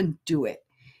group, then do it.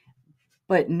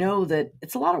 But know that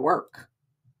it's a lot of work.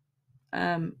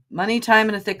 Money, time,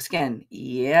 and a thick skin.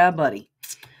 Yeah, buddy.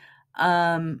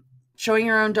 Showing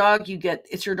your own dog,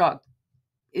 it's your dog.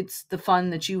 It's the fun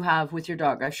that you have with your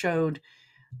dog. I showed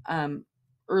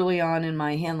early on in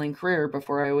my handling career,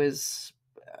 before I was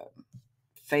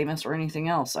famous or anything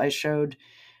else, I showed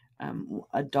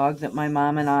a dog that my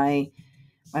mom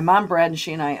bred and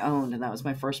she and I owned, and that was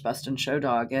my first best in show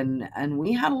dog. And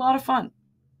we had a lot of fun.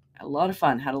 Had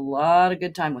a lot of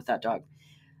good time with that dog.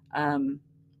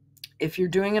 If you're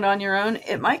doing it on your own,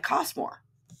 it might cost more.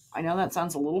 I know that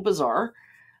sounds a little bizarre,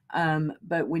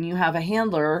 but when you have a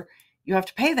handler, you have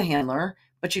to pay the handler,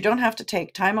 but you don't have to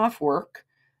take time off work.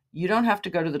 You don't have to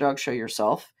go to the dog show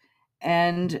yourself.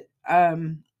 And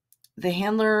the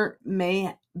handler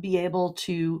may be able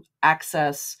to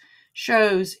access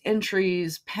shows,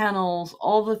 entries, panels,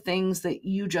 all the things that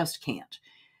you just can't.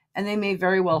 And they may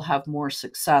very well have more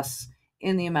success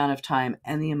in the amount of time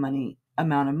and the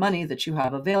amount of money that you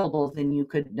have available than you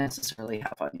could necessarily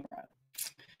have on your own.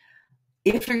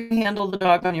 If you can handle the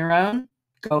dog on your own,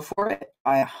 go for it.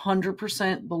 I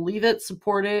 100% believe it,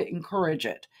 support it, encourage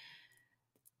it.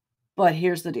 But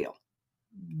here's the deal.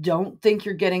 Don't think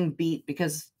you're getting beat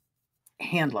because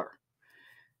handler,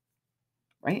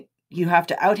 right? You have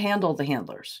to out-handle the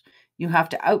handlers. You have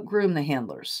to out-groom the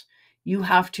handlers. You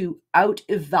have to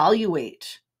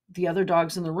out-evaluate the other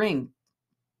dogs in the ring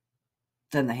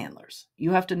than the handlers.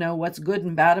 You have to know what's good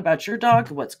and bad about your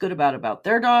dog, what's good about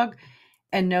their dog,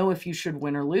 and know if you should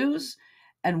win or lose,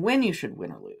 and when you should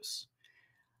win or lose.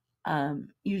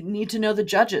 You need to know the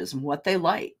judges and what they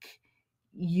like.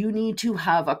 You need to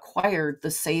have acquired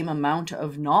the same amount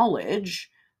of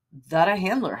knowledge that a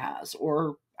handler has,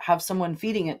 or have someone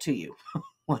feeding it to you,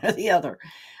 one or the other.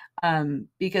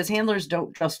 Because handlers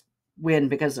don't just win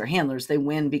because they're handlers. They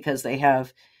win because they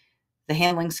have the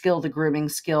handling skill, the grooming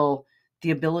skill,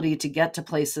 the ability to get to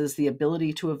places, the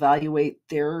ability to evaluate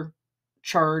their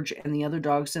charge and the other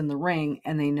dogs in the ring,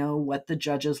 and they know what the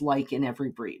judges like in every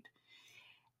breed.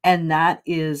 And that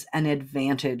is an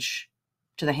advantage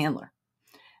to the handler.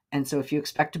 And so if you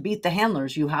expect to beat the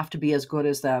handlers, you have to be as good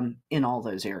as them in all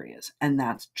those areas. And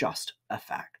that's just a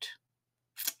fact.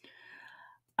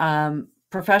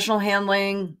 Professional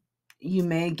handling, you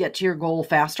may get to your goal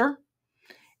faster.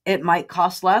 It might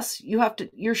cost less.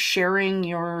 You're sharing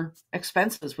your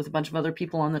expenses with a bunch of other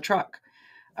people on the truck.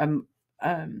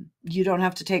 You don't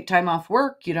have to take time off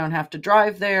work. You don't have to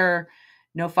drive there.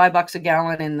 No $5 a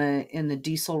gallon in the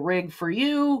diesel rig for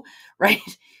you, right?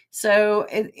 So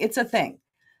it's a thing.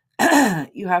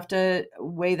 You have to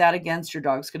weigh that against your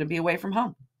dog's going to be away from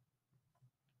home.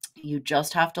 You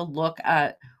just have to look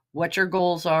at what your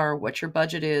goals are, what your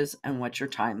budget is, and what your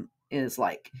time is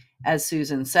like. As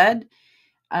Susan said,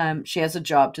 she has a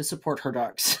job to support her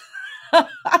dogs.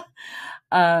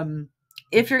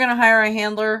 If you're going to hire a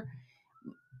handler,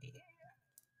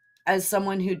 as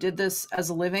someone who did this as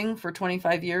a living for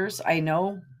 25 years, I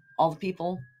know all the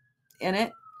people in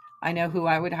it. I know who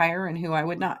I would hire and who I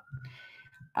would not.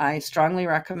 I strongly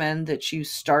recommend that you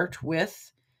start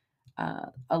with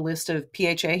a list of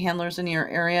PHA handlers in your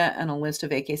area and a list of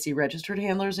AKC registered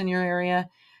handlers in your area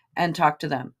and talk to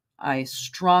them. I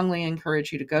strongly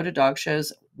encourage you to go to dog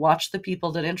shows, watch the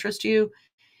people that interest you,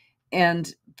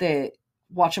 and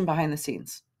watch them behind the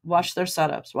scenes. Watch their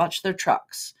setups, watch their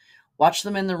trucks, watch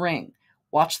them in the ring,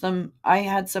 watch them. I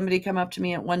had somebody come up to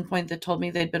me at one point that told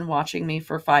me they'd been watching me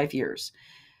for 5 years.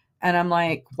 And I'm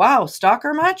like, wow,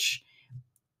 stalker much?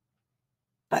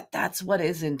 But that's what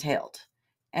is entailed.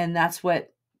 And that's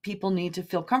what people need to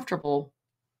feel comfortable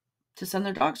to send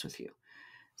their dogs with you.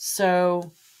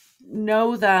 So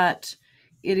know that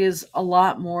it is a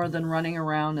lot more than running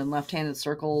around in left-handed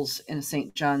circles in a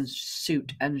St. John's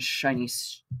suit and shiny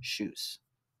shoes.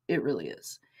 It really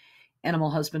is. Animal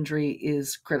husbandry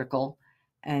is critical,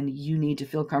 and you need to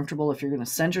feel comfortable. If you're going to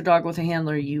send your dog with a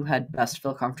handler, you had best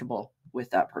feel comfortable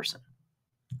with that person.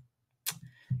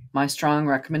 My strong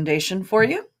recommendation for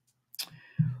you.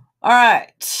 All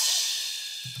right.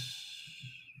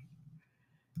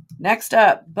 Next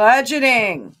up,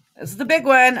 budgeting. This is the big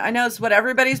one. I know it's what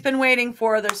everybody's been waiting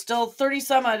for. There's still 30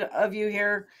 some of you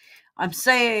here. I'm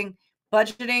saying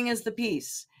budgeting is the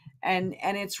piece, and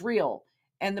it's real.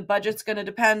 And the budget's going to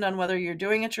depend on whether you're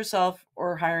doing it yourself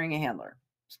or hiring a handler.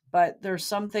 But there's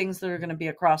some things that are going to be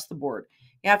across the board.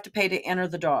 You have to pay to enter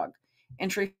the dog.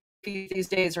 Entry fees these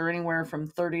days are anywhere from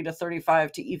 $30 to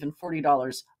 $35 to even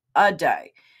 $40 a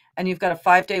day. And you've got a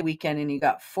 5-day weekend, and you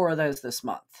got 4 of those this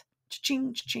month.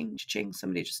 Cha-ching, cha-ching, cha-ching.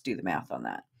 Somebody just do the math on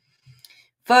that.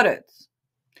 Photos.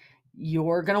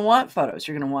 You're going to want photos.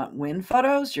 You're going to want win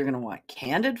photos. You're going to want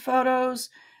candid photos.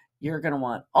 You're going to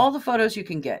want all the photos you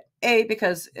can get. A,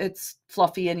 because it's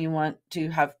Fluffy and you want to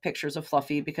have pictures of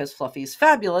Fluffy because Fluffy is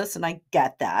fabulous, and I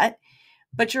get that.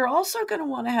 But you're also going to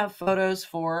want to have photos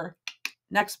for,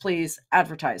 next please,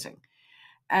 advertising.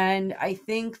 And I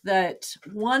think that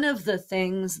one of the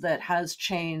things that has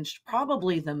changed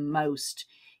probably the most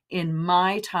in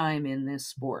my time in this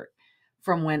sport,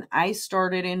 from when I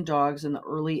started in dogs in the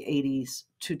early 80s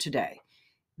to today,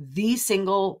 the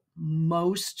single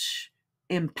most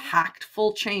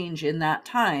impactful change in that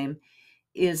time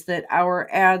is that our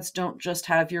ads don't just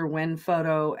have your win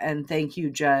photo and thank you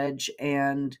judge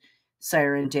and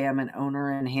siren dam and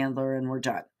owner and handler and we're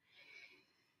done.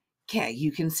 Okay,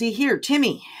 you can see here,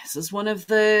 Timmy. This is one of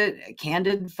the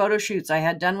candid photo shoots I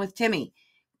had done with Timmy.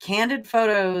 Candid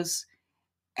photos,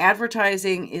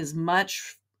 advertising is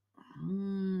much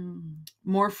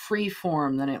more free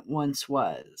form than it once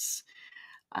was.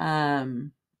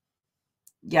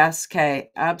 Yes, Kay,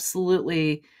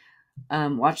 absolutely.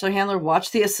 Watch the handler,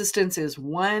 watch the assistants is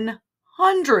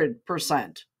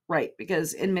 100% right,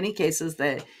 because in many cases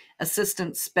the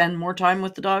assistants spend more time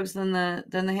with the dogs than the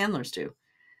handlers do.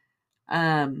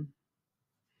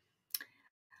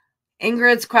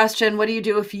 Ingrid's question, what do you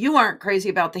do if you aren't crazy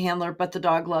about the handler, but the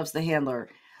dog loves the handler?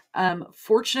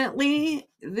 Fortunately,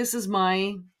 this is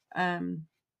my thought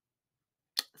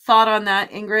on that,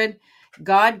 Ingrid.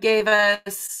 God gave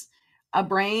us a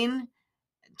brain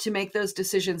to make those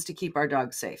decisions to keep our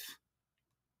dogs safe.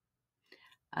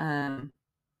 There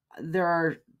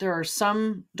are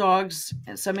some dogs,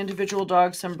 some individual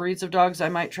dogs, some breeds of dogs, I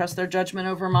might trust their judgment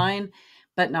over mine,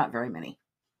 but not very many.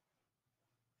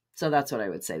 So that's what I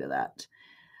would say to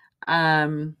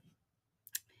that.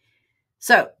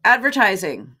 So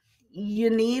advertising, you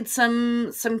need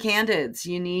some candids.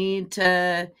 You need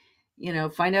to,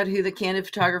 find out who the candid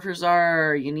photographers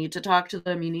are. You need to talk to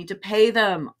them. You need to pay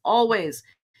them always.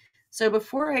 So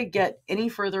before I get any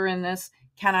further in this,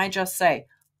 can I just say,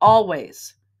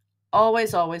 always,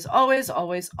 always, always, always,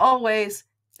 always, always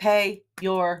pay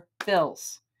your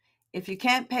bills. If you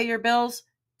can't pay your bills,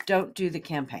 don't do the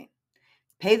campaign.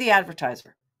 Pay the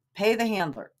advertiser, pay the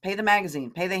handler, pay the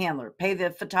magazine, pay the handler, pay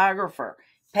the photographer,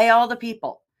 pay all the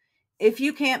people. If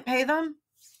you can't pay them,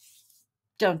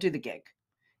 don't do the gig.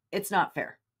 It's not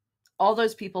fair. All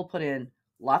those people put in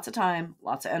lots of time,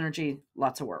 lots of energy,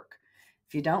 lots of work.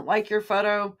 If you don't like your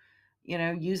photo,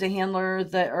 use a handler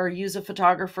or use a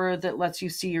photographer that lets you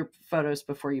see your photos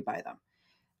before you buy them.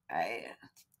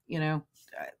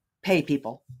 Pay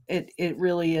people. It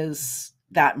really is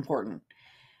that important.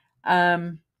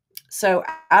 So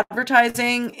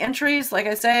advertising entries, like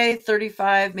I say,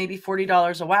 $35, maybe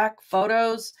 $40 a whack.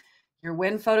 Photos, your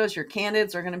win photos, your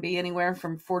candids are going to be anywhere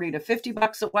from $40 to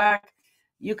 $50 a whack.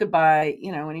 You could buy,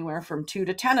 anywhere from 2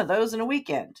 to 10 of those in a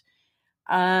weekend.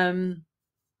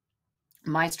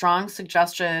 My strong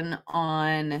suggestion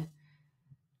on,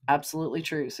 absolutely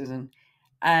true, Susan.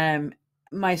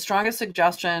 My strongest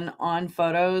suggestion on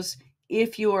photos,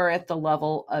 if you are at the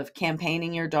level of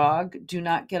campaigning your dog, do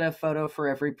not get a photo for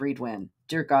every breed win.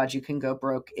 Dear God, you can go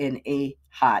broke in a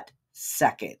hot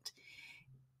second.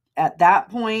 At that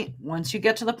point, once you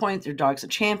get to the point, your dog's a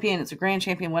champion, it's a grand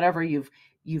champion, whatever, you've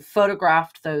You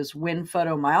photographed those win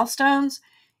photo milestones.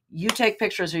 You take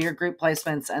pictures of your group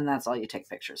placements, and that's all you take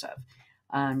pictures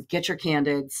of. Get your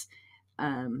candids,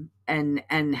 and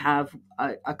have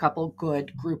a couple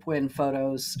good group win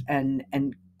photos, and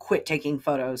quit taking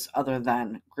photos other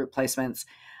than group placements.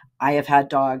 I have had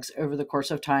dogs over the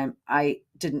course of time. I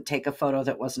didn't take a photo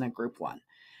that wasn't a group one.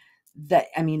 That,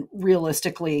 I mean,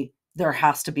 realistically, there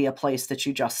has to be a place that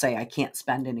you just say, I can't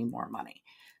spend any more money.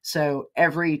 So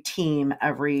every team,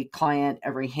 every client,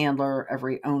 every handler,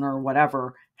 every owner,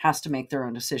 whatever, has to make their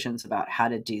own decisions about how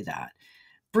to do that.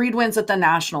 Breed wins at the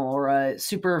national or a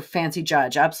super fancy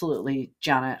judge. Absolutely,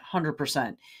 Janet,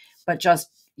 100%. But just,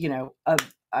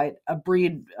 a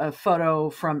breed, a photo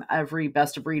from every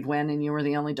best of breed win and you were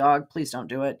the only dog, please don't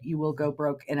do it. You will go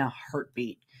broke in a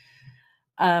heartbeat.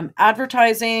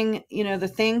 Advertising, the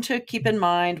thing to keep in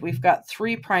mind, we've got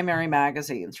 3 primary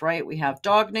magazines, right? We have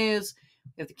Dog News,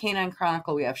 we have the Canine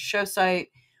Chronicle, we have Show Site.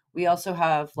 We also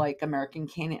have like American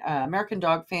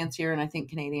Dog Fancier and I think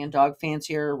Canadian Dog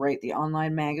Fancier, right? The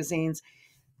online magazines.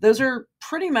 Those are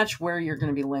pretty much where you're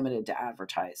going to be limited to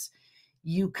advertise.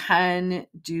 You can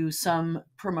do some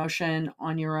promotion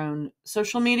on your own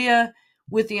social media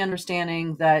with the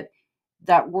understanding that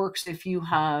that works if you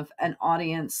have an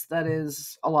audience that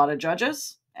is a lot of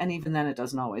judges, and even then it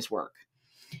doesn't always work.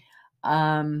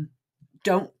 Don't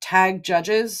tag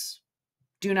judges.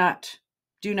 Do not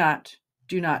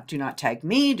tag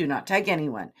me. Do not tag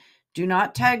anyone. Do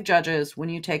not tag judges when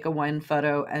you take a win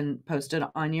photo and post it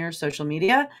on your social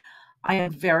media. I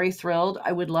am very thrilled.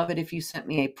 I would love it if you sent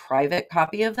me a private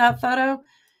copy of that photo,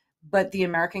 but the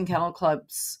American Kennel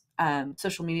Club's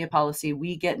social media policy,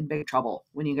 we get in big trouble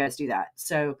when you guys do that.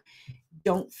 So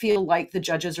don't feel like the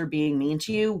judges are being mean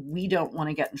to you. We don't want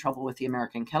to get in trouble with the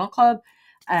American Kennel Club.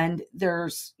 And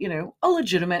there's, a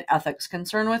legitimate ethics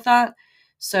concern with that.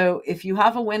 So if you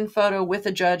have a win photo with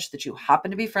a judge that you happen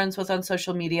to be friends with on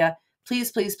social media,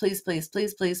 please, please, please, please,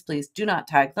 please, please, please do not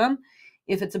tag them.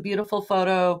 If it's a beautiful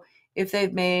photo, if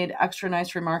they've made extra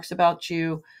nice remarks about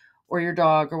you or your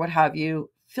dog or what have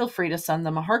you, feel free to send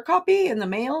them a hard copy in the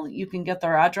mail. You can get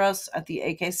their address at the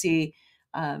AKC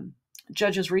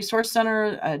Judges Resource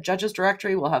Center. Judges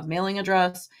Directory will have mailing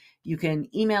address. You can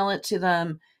email it to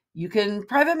them. You can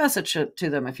private message it to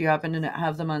them if you happen to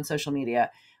have them on social media.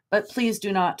 But please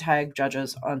do not tag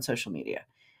judges on social media.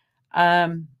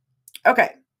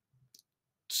 Okay.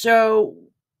 So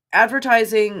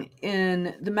advertising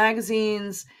in the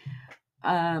magazines,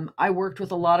 I worked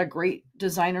with a lot of great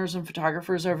designers and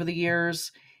photographers over the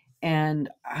years and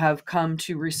have come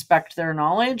to respect their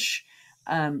knowledge.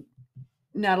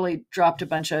 Natalie dropped a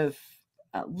bunch of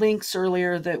links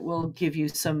earlier that will give you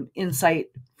some insight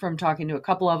from talking to a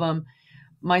couple of them.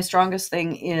 My strongest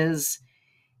thing is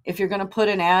if you're going to put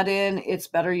an ad in, it's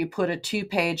better you put a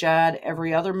 2-page ad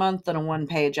every other month than a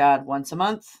 1-page ad once a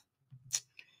month.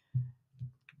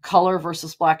 Color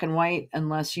versus black and white,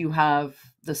 unless you have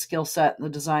the skill set, the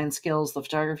design skills, the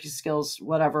photography skills,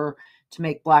 whatever, to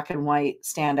make black and white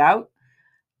stand out.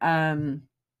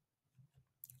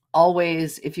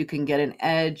 Always, if you can get an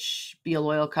edge, be a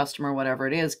loyal customer, whatever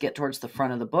it is, get towards the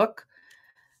front of the book.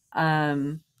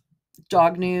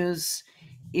 Dog News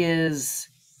is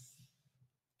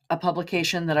a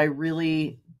publication that I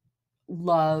really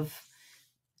love.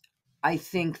 I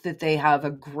think that they have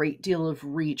a great deal of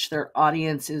reach. Their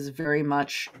audience is very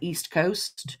much East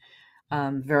Coast,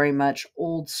 very much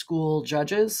old school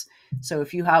judges. So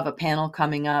if you have a panel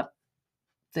coming up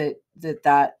that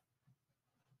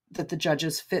the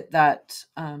judges fit that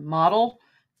model,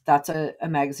 that's a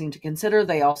magazine to consider.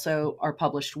 They also are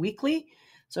published weekly.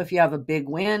 So if you have a big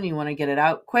win, you want to get it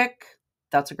out quick,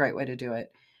 that's a great way to do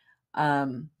it.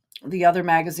 The other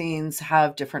magazines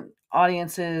have different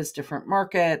audiences, different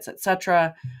markets,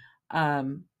 etc.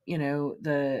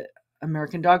 The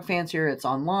American Dog Fancier, it's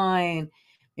online.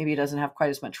 Maybe it doesn't have quite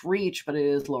as much reach, but it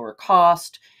is lower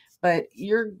cost. But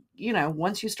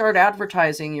once you start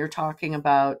advertising, you're talking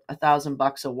about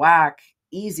 $1,000 a whack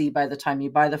easy by the time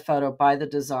you buy the photo, buy the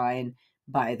design,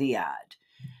 buy the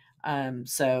ad.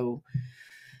 So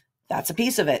that's a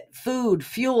piece of it. Food,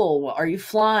 fuel, are you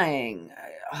flying?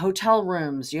 Hotel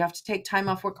rooms, you have to take time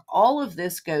off work. All of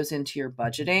this goes into your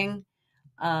budgeting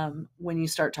when you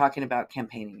start talking about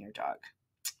campaigning your dog.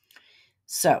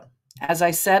 So, as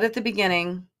I said at the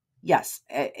beginning, yes,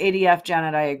 ADF,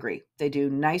 Janet, I agree. They do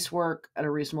nice work at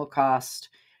a reasonable cost.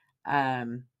 I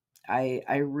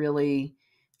really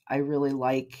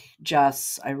like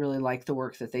Jess. I really like the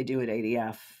work that they do at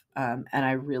ADF. And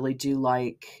I really do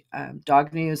like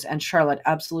Dog News and Charlotte,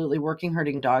 absolutely Working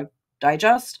Herding Dog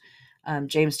Digest,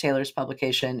 James Taylor's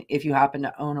publication. If you happen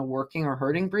to own a working or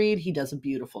herding breed, he does a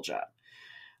beautiful job.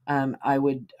 I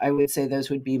would say those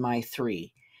would be my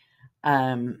 3.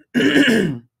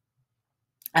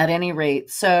 At any rate,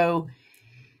 so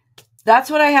that's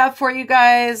what I have for you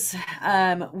guys.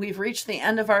 We've reached the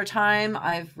end of our time.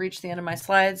 I've reached the end of my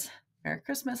slides. Merry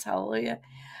Christmas, hallelujah.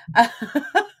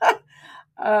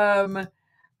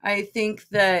 I think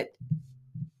that,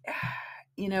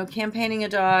 campaigning a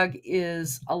dog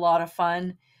is a lot of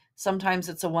fun. Sometimes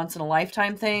it's a once in a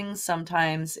lifetime thing.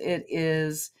 Sometimes it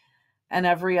is an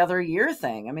every other year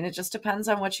thing. I mean, it just depends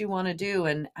on what you want to do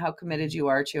and how committed you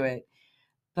are to it.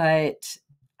 But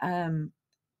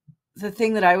the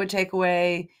thing that I would take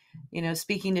away,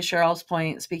 speaking to Cheryl's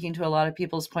point, speaking to a lot of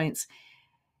people's points,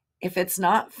 if it's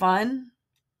not fun,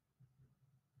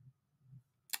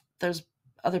 there's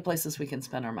other places we can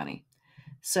spend our money.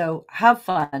 So have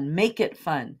fun, make it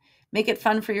fun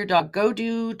for your dog. Go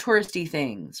do touristy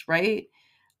things, right?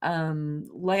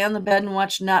 Lay on the bed and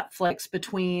watch Netflix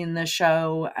between the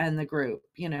show and the group,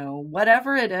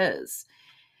 whatever it is.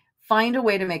 Find a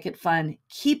way to make it fun.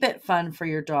 Keep it fun for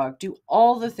your dog. Do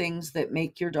all the things that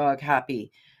make your dog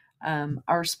happy.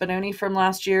 Our Spinoni from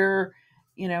last year,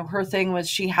 her thing was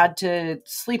she had to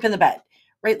sleep in the bed,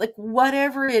 right? Like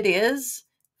whatever it is,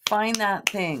 find that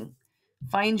thing.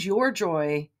 Find your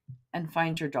joy and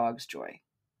find your dog's joy.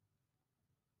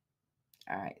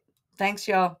 All right. Thanks,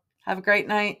 y'all. Have a great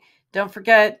night. Don't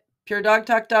forget,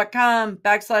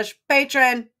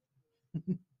 puredogtalk.com/patron.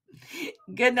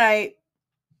 Good night.